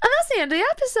 And that's the end of the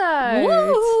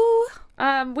episode.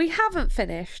 Woo! We haven't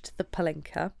finished the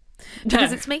Palinka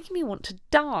because it's making me want to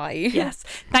die. Yes.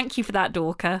 Thank you for that,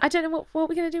 Dorka. I don't know what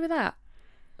we're going to do with that.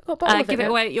 I've got a bottle of Give it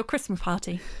away at your Christmas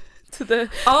party. to the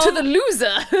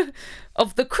loser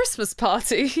of the Christmas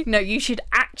party. No, you should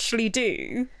actually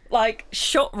do like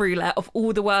shot roulette of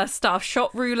all the worst stuff.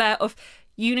 Shot roulette of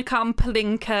Unicum,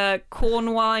 Palinka,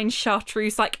 corn wine,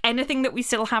 chartreuse, like anything that we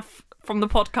still have from the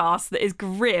podcast that is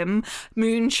grim,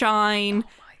 moonshine. Oh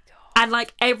my God. And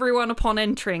like everyone upon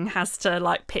entering has to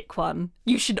like pick one.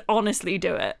 You should honestly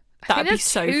do it. That'd be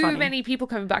so funny. Too many people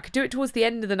coming back. Do it towards the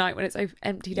end of the night when it's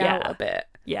emptied out a bit.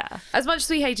 Yeah. As much as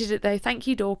we hated it though, thank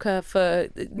you, Dorka, for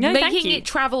making it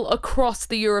travel across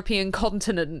the European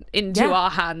continent into our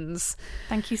hands.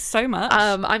 Thank you so much.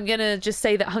 I'm going to just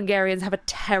say that Hungarians have a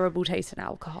terrible taste in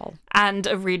alcohol. And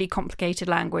a really complicated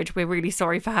language. We're really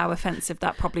sorry for how offensive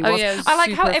that probably was. Yeah, it was I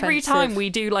like how super every offensive. time we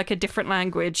do like a different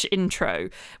language intro,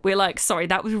 we're like, sorry,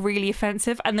 that was really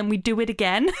offensive. And then we do it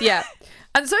again. Yeah.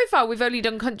 And so far, we've only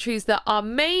done countries that are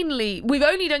we've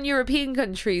only done European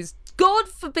countries. God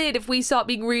forbid if we start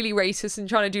being really racist and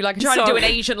trying to do an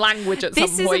Asian language at some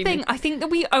point. This is the thing. I think that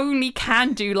we only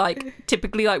can do like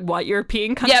typically like white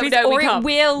European countries, no, or we can't. it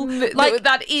will like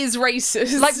that is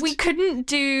racist. Like we couldn't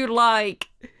do like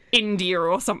India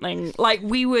or something. Like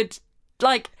we would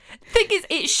like. Thing is,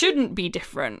 it shouldn't be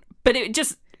different, but it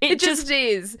just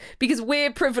is because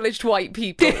we're privileged white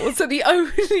people. So the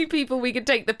only people we can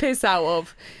take the piss out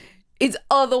of is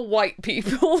other white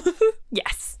people.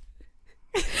 Yes.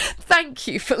 Thank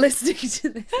you for listening to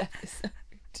this episode.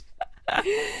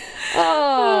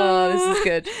 Oh, this is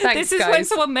good. Thanks, This is guys. when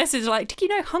someone messaged like, "Did you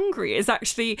know Hungary is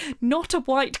actually not a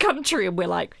white country?" And we're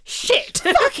like, "Shit,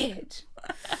 Fuck it.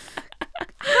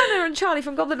 Hannah and Charlie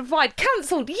from Goblet of Wine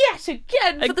cancelled yet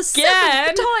again for the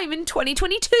 7th time in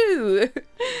 2022.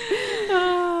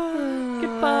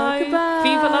 Goodbye.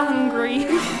 Viva la Hungary."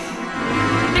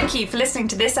 Thank you for listening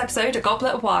to this episode of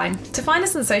Goblet of Wine. To find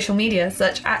us on social media,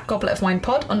 search @Goblet of Wine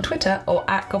Pod on Twitter or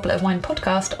 @Goblet of Wine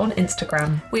Podcast on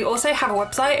Instagram. We also have a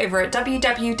website over at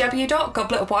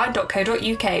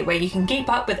www.gobletofwine.co.uk where you can keep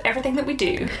up with everything that we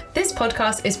do. This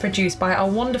podcast is produced by our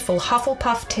wonderful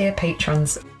Hufflepuff tier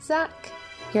patrons. Zach,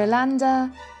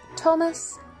 Yolanda,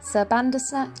 Thomas, Sir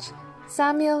Bandersnatch,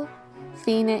 Samuel,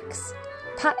 Phoenix,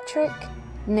 Patrick,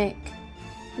 Nick,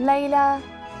 Layla,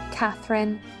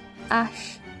 Catherine,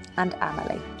 Ash, and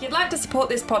Amelie. If you'd like to support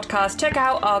this podcast, check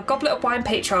out our Goblet of Wine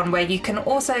Patreon, where you can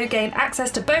also gain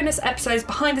access to bonus episodes,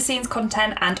 behind the scenes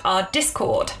content, and our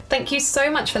Discord. Thank you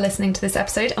so much for listening to this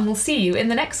episode, and we'll see you in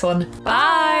the next one.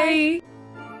 Bye!